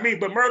 But I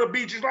mean, Myrtle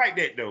Beach is like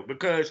that though,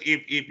 because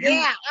if you,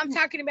 yeah, I'm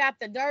talking about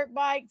the dirt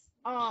bikes.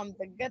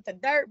 The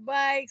dirt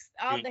bikes,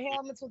 all the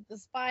helmets with the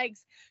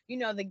spikes, you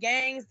know, the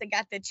gangs that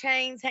got the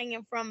chains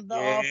hanging from the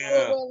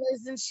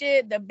four-wheelers and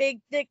shit, the big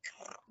thick,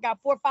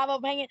 got 4 or 5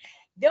 of them hanging.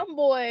 Them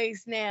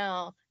boys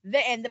now,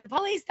 and the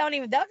police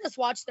they'll just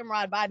watch them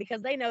ride by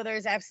because they know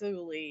there's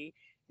absolutely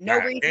no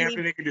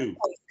reason they can do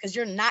because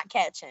you're not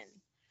catching.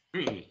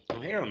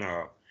 Hell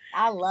no.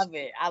 I love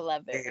it.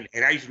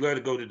 And I used to love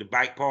to go to the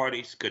bike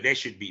parties because that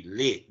should be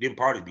lit. Them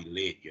parties be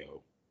lit,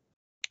 yo.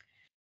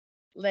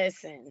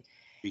 Listen.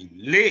 Be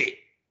lit.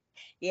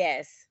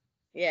 Yes.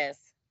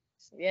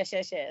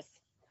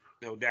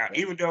 No doubt.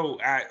 Even though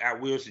I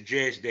will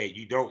suggest that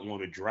you don't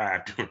want to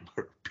drive to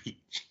Myrtle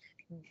Beach.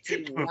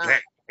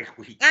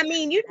 I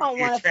mean, you don't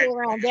want to fool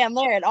around down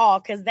there at all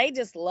because they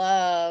just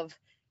love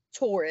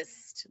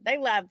tourists. They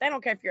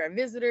don't care if you're a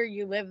visitor,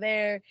 you live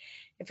there.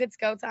 If it's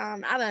go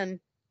time, I done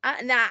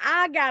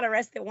I got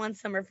arrested one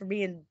summer for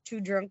being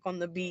too drunk on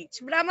the beach,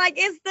 but I'm like,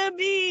 it's the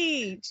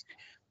beach.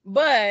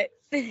 But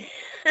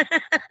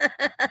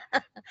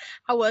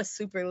I was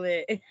super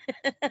lit.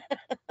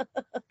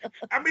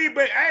 I mean,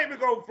 but I even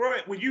go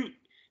front when you,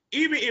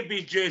 even if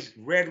it's just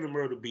regular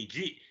Myrtle Beach,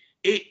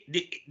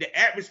 the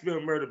atmosphere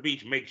of Myrtle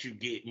Beach makes you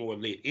get more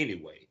lit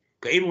anyway.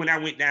 Cause even when I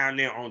went down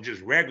there on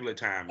just regular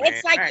time, man,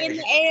 It's like I in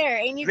had the air,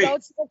 and you go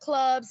lit. to the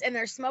clubs, and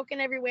there's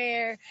smoking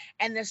everywhere,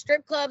 and the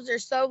strip clubs are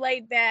so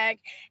laid back.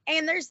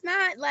 And there's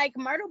not like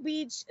Myrtle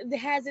Beach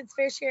has its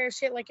fair share of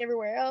shit like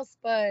everywhere else,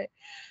 but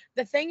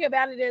the thing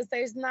about it is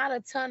there's not a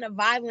ton of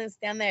violence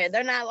down there.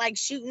 They're not like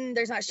shooting.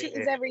 There's not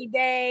shootings Yeah, every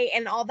day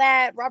and all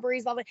that,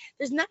 robberies, all that.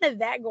 There's none of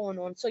that going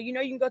on. So you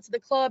know you can go to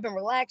the club and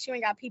relax. You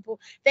ain't got people.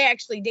 They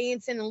actually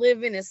dancing and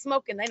living and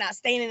smoking. They're not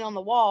standing on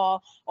the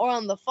wall or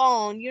on the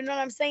phone. You know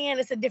what I'm saying?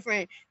 It's a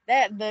different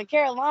that the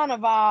Carolina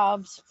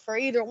vibes for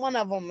either one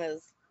of them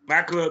is.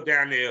 my club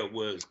down there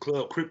was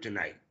Club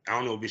Kryptonite. I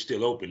don't know if it's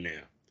still open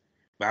now,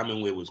 but I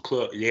remember it was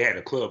club. They had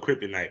a Club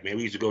Kryptonite, man.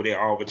 We used to go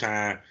there all the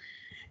time.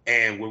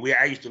 And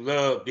I used to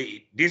love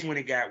this when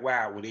it got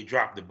wild when they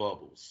dropped the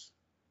bubbles.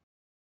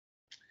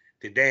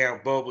 The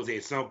damn bubbles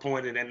at some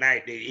point in the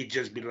night, it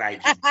just be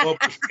like just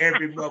bubbles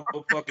every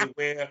motherfucking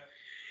where.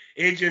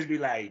 It just be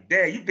like,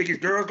 damn, you think it's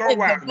girls gonna The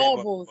wild in that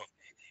bubbles. motherfucker?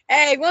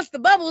 Hey, once the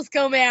bubbles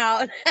come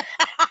out,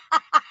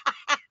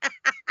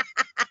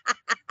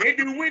 They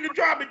do when to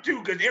drop it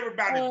too, because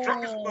everybody's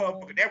drunk as a oh,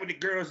 motherfucker. That when the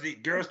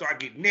girls start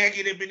getting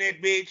negative in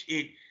that bitch.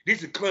 This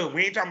is a club.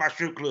 We ain't talking about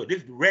strip club. This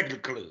is the regular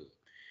club.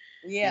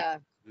 yeah.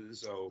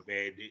 So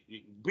man,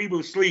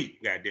 people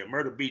sleep. Goddamn,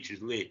 Myrtle Beach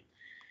is lit.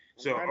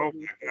 So, Myrtle oh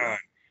Beach my is. God.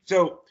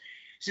 So,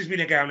 since we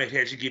done got on that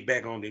head, should get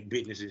back on the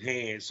business at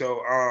hand.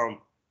 So,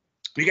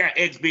 we got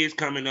XBiz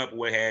coming up,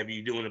 what have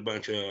you, doing a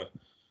bunch of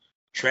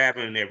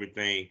traveling and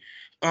everything.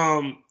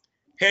 Um,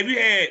 have you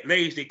had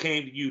ladies that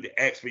came to you to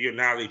ask for your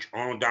knowledge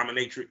on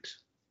dominatrix,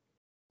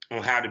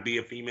 on how to be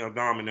a female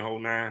dom in the whole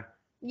nine?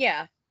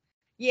 Yeah.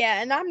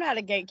 Yeah, and I'm not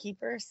a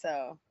gatekeeper,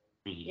 so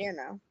Mhm. you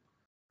know.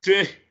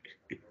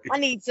 I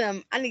need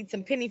some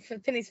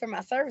pennies for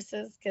my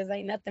services because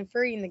ain't nothing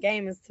free in the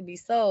game is to be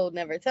sold,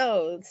 never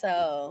told.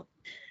 So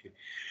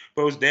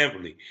Most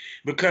definitely,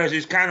 because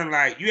it's kind of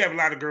like you have a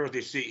lot of girls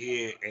that sit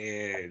here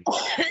and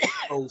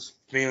post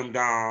fin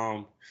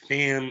dom,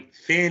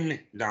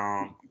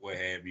 what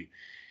have you.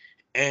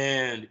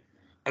 And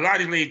a lot of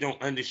these ladies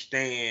don't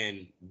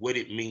understand what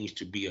it means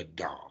to be a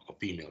dom, a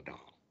female dom,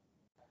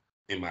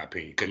 in my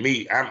opinion. Cause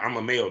me, I'm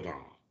a male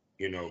dom,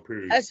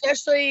 period.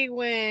 especially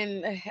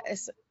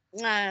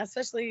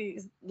especially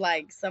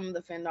like some of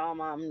the fandom,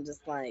 I'm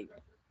just like,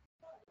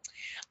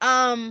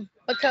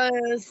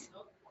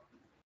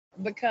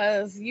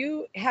 because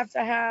you have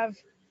to have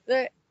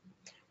the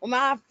when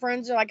my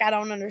friends are like, I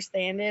don't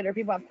understand it, or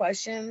people have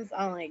questions,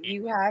 I'm like,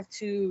 you have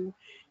to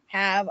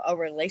have a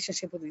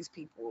relationship with these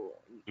people.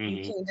 You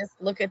Hmm. can't just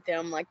look at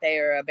them like they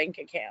are a bank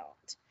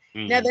account.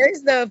 Now Hmm.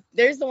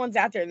 there's the ones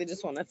out there that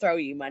just want to throw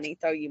you money,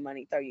 throw you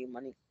money, throw you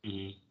money.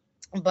 Hmm.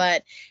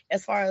 But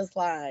as far as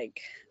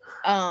like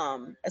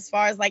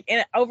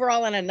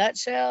overall in a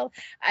nutshell,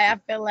 I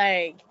feel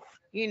like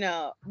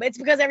it's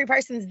because every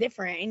person's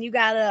different, and you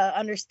gotta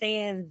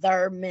understand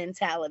their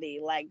mentality,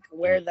 like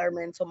where Hmm. their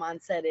mental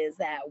mindset is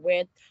at,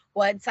 with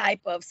what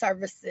type of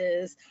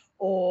services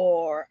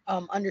or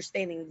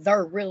understanding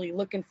they're really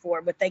looking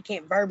for, but they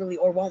can't verbally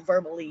or won't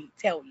verbally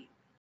tell you.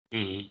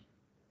 Hmm.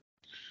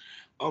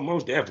 Oh,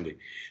 most definitely.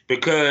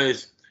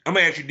 Because I'm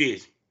gonna ask you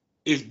this: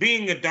 is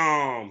being a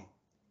dom,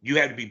 you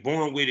have to be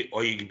born with it,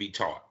 or you can be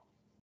taught?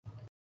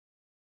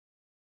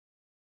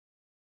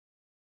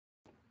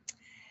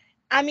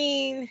 I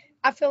mean,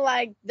 I feel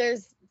like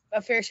there's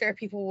a fair share of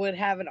people would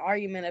have an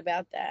argument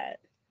about that.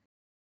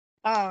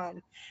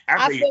 Um, I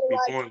I say you feel can be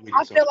like born with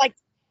I it. So. feel like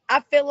I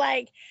feel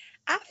like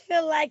I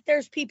feel like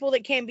there's people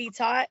that can be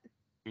taught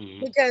Hmm.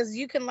 because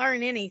you can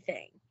learn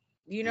anything.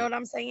 You know what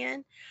I'm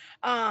saying?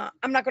 I'm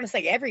not going to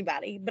say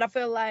everybody, but I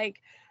feel like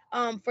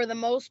for the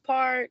most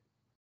part,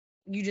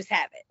 you just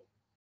have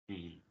it.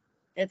 Hmm.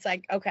 It's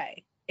like,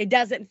 okay, it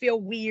doesn't feel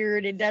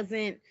weird.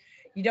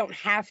 You don't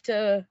have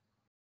to.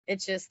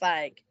 It's just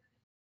like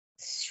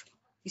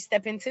you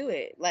step into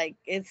it. Like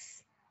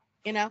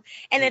you know,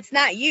 and it's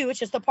not you. It's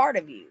just a part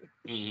of you.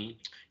 Hmm.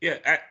 Yeah,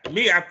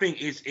 I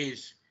think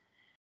it's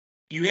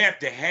you have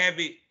to have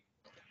it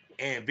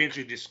and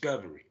eventually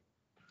discover it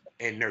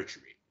and nurture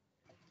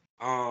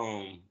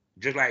it.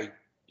 Just like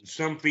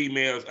some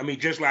females, I mean,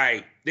 just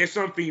like there's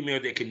some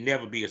females that can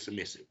never be a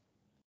submissive,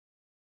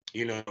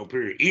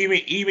 period. Even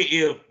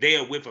if they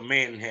are with a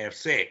man and have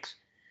sex,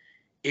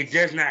 it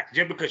does not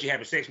just because you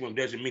have a sex with him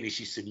doesn't mean that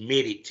she's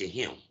submitted to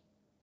him.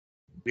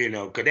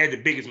 Because that's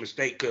the biggest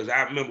mistake. Because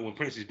I remember when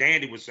Princess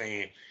Dandy was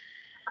saying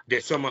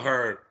that some of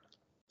her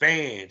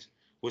fans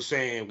were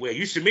saying, "Well,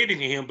 you submitted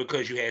to him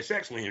because you had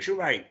sex with him." She was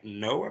like,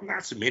 "No, I'm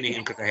not submitting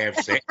him because I have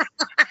sex."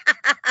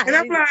 And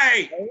I'm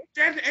like,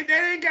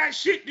 that ain't got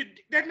shit.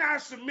 That's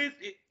not submit.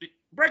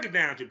 Break it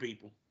down to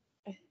people.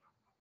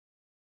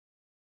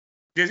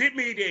 Does it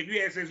mean that if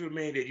you had sex with a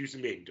man that you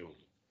submitting to him?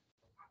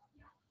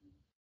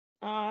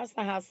 Oh, that's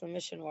not how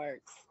submission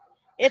works.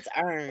 It's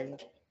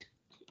earned.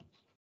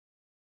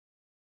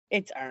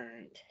 It's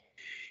earned.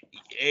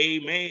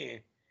 Amen.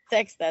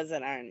 Sex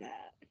doesn't earn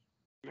that.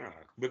 Nah,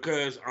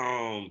 because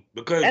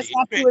That's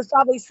why she was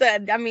probably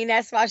said. I mean,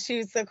 that's why she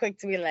was so quick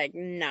to be like,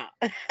 no.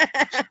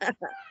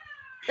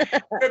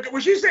 look,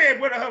 when she said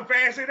what her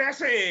fast said, I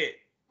said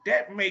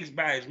that makes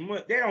by as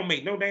much. That don't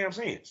make no damn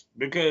sense.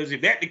 Because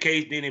if that the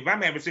case, then if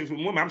I'm having sex with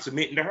a woman, I'm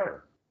submitting to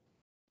her.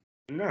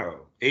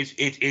 No,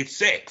 it's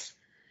sex.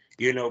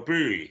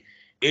 Period.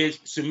 It's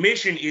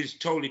submission is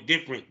totally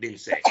different than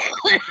sex.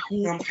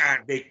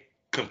 Sometimes they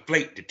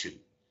conflate the two.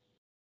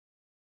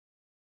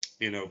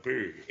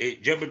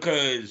 Period. Just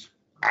because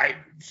I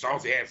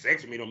Saucy have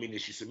sex with me don't mean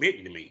that she's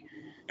submitting to me.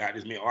 I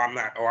just mean, I'm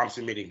not, I'm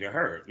submitting to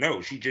her.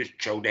 No, she just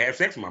chose to have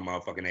sex with my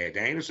motherfucking ass.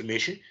 That ain't a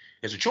submission.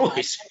 It's a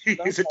choice.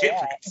 It's a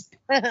difference.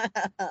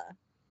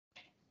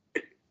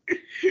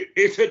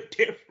 It's a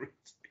difference.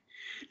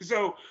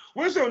 So,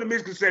 what's some of the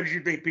misconceptions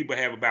you think people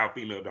have about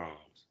female doms?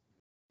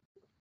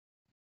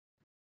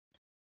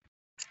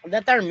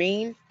 That they're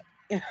mean.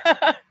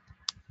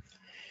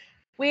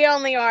 We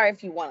only are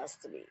if you want us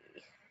to be.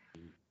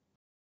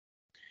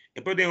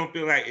 But they don't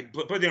feel like,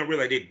 but they don't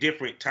realize they're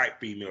different type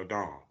female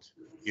doms.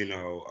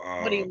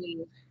 What do you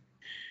mean?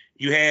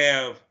 You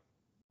have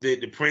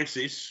the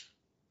princess,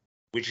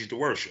 which is the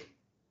worship.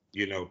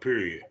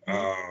 Period.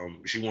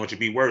 She wants to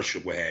be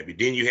worshipped, what have you.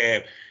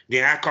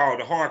 Then I call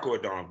the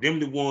hardcore dom. Them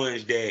the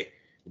ones that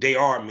they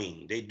are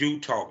mean. They do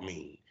talk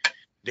mean.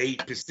 They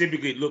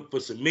specifically look for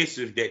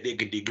submissive that they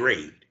can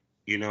degrade.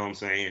 You know what I'm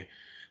saying?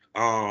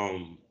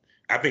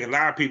 I think a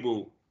lot of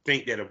people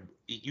think that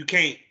you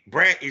can't.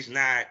 Brat is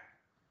not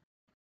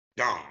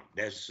dom.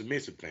 That's a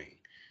submissive thing.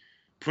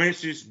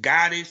 Princess,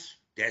 goddess,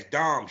 that's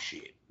dom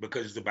shit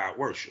because it's about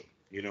worship.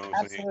 You know what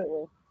I'm saying?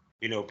 Absolutely.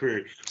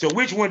 Period. So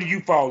which one do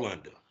you fall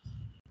under?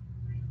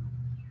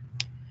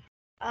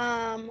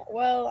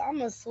 Well,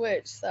 I'm a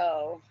switch,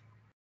 so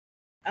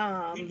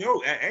I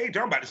ain't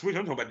talking about the switch.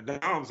 I'm talking about the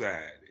dom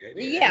side.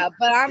 yeah,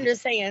 but I'm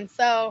just saying.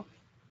 So,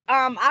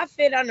 I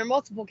fit under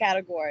multiple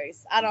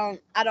categories. I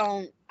don't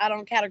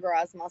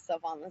categorize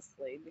myself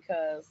honestly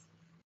because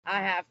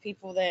I have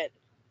people that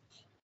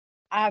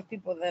I have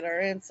people that are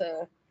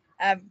into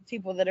I have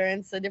people that are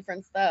into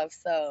different stuff.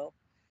 So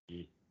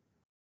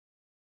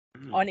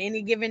on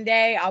any given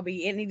day, I'll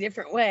be any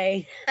different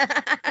way.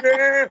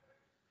 Yeah.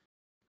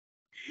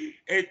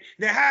 And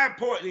now, how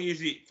important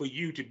is it for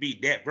you to be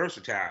that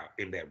versatile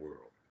in that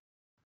world?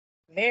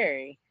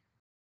 Very,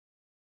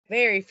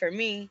 very for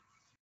me.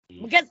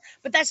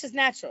 But that's just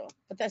natural.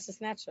 But that's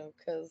just natural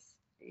because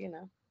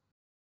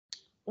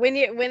when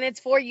it's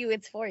for you,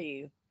 it's for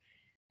you.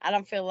 I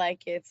don't feel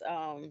like it's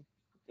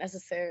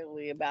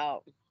necessarily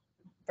about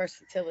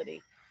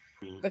versatility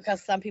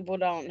because some people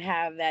don't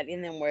have that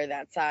in them where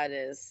that side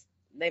is.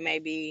 They may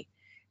be,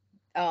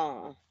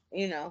 uh,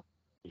 you know,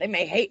 they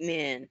may hate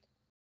men.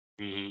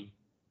 Mm-hmm.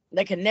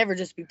 They can never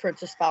just be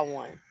purchased by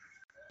one.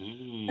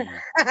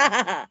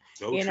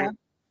 So you true. know,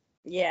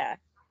 yeah.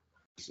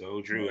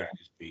 So true Yeah. at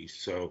this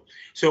piece. So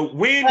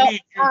when Well,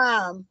 did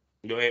you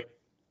go ahead?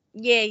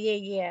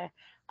 yeah.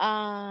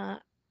 Uh,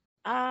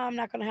 I'm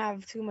not gonna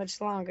have too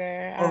much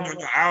longer. Oh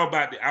no, I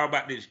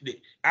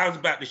was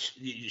about to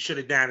shut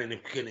it down in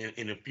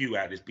a few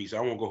out of this piece.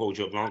 I won't go hold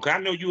you up long because I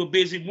know you're a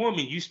busy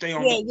woman. You stay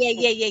on. Yeah.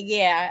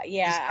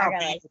 I I'll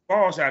gotta. be the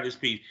boss out of this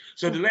piece.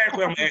 So the last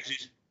question I'm gonna ask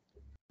is,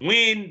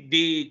 when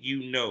did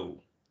you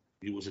know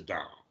you was a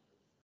dog?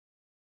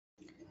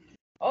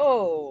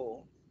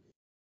 Oh,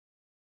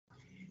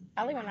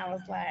 probably when I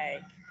was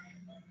like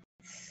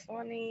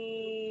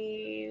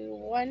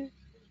 21,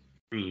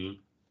 Mm-hmm.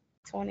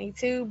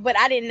 22, but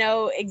I didn't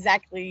know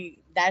exactly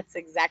that's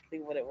exactly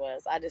what it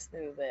was. I just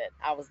knew that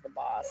I was the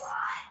boss.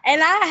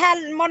 And I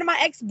had one of my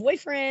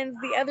ex-boyfriends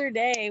the other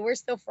day. We're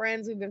still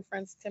friends. We've been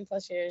friends 10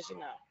 plus years.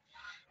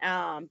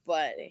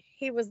 But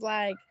he was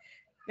like,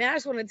 man, I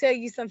just want to tell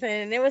you something.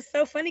 And it was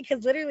so funny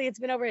because literally it's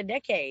been over a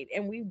decade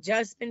and we've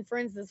just been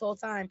friends this whole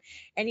time.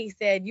 And he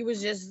said, you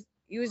was just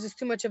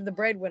too much of the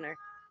breadwinner.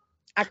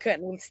 I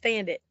couldn't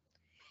stand it.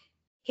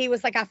 He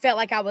was like, I felt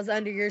like I was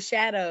under your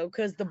shadow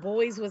because the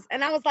boys was,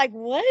 and I was like,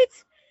 what?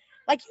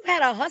 Like you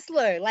had a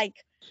hustler, like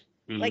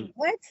Mm-hmm.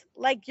 what?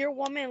 Like your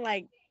woman,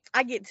 like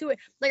I get to it.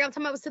 Like I'm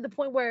talking about, it was to the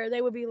point where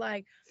they would be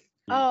like,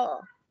 oh,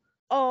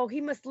 oh, he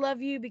must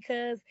love you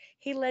because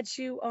he let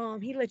you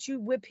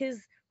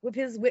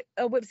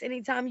whips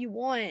anytime you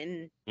want,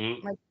 and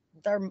Mm-hmm. like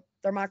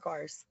they're my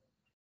cars.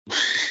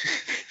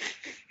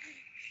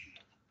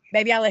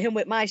 Baby, I let him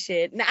whip my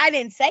shit. Now I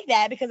didn't say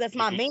that because that's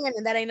my man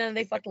and that ain't none of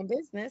their fucking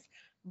business.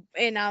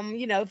 And I'm,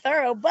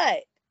 thorough,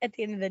 but at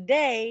the end of the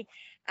day,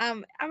 I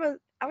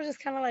was just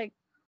kind of like,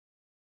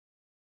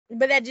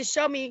 but that just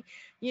showed me,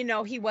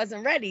 he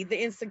wasn't ready, the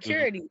Mm-hmm.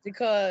 insecurity,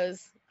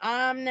 because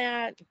I'm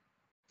not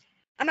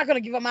gonna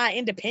give up my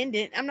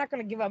independent. I'm not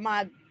gonna give up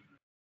my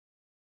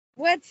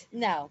what?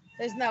 No,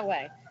 there's no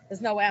way.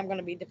 There's no way I'm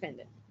gonna be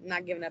dependent. I'm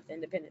not giving up the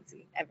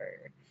independency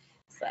ever.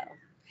 So,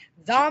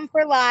 Dom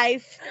for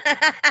life.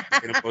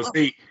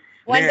 See,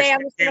 One Now, day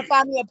I'm just gonna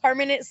find me a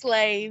permanent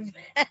slave.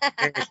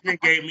 Spin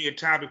gave me a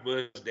topic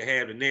for us to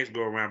have the next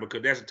go around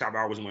because that's a topic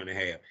I always wanted to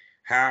have.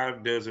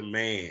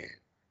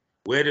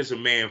 Where does a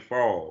man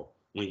fall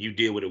when you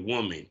deal with a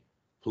woman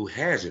who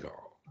has it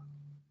all?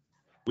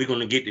 We're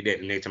gonna get to that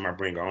the next time I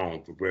bring her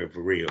on for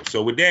real.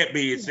 So with that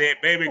being said,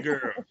 baby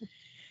girl,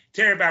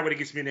 tell everybody where they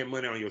can spend that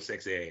money on your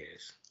sexy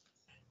ass.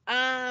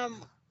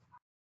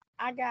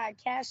 I got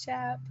Cash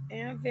App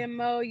and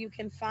Venmo. You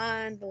can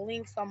find the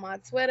links on my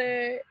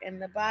Twitter in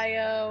the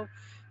bio,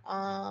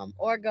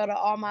 or go to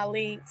all my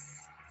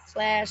links /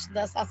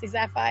 the Saucy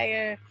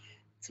Sapphire,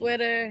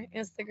 Twitter,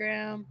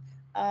 Instagram.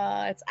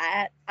 It's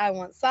at I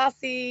Want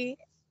Saucy.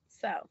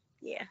 So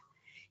yeah.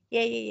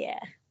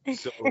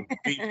 So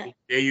people,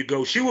 there you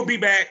go. She will be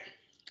back.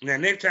 Now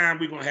next time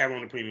we're gonna have her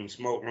on the premium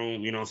smoke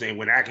room, you know what I'm saying,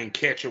 when I can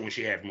catch her when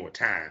she has more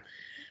time.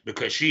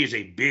 Because she is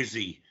a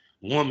busy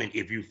woman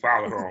if you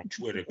follow her on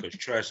Twitter, because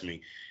trust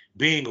me,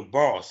 being a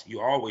boss, you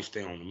always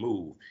stay on the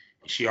move.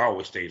 And she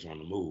always stays on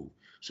the move.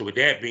 So with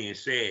that being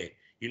said,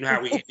 you know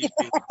how we hit these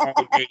things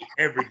all day,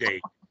 every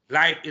day.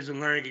 Life is a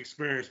learning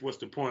experience. What's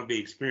the point of the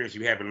experience?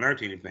 You haven't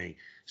learned anything.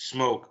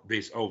 Smoke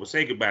this over.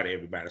 Say goodbye to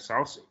everybody.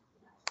 Saucy.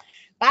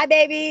 Bye,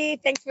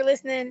 baby. Thanks for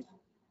listening.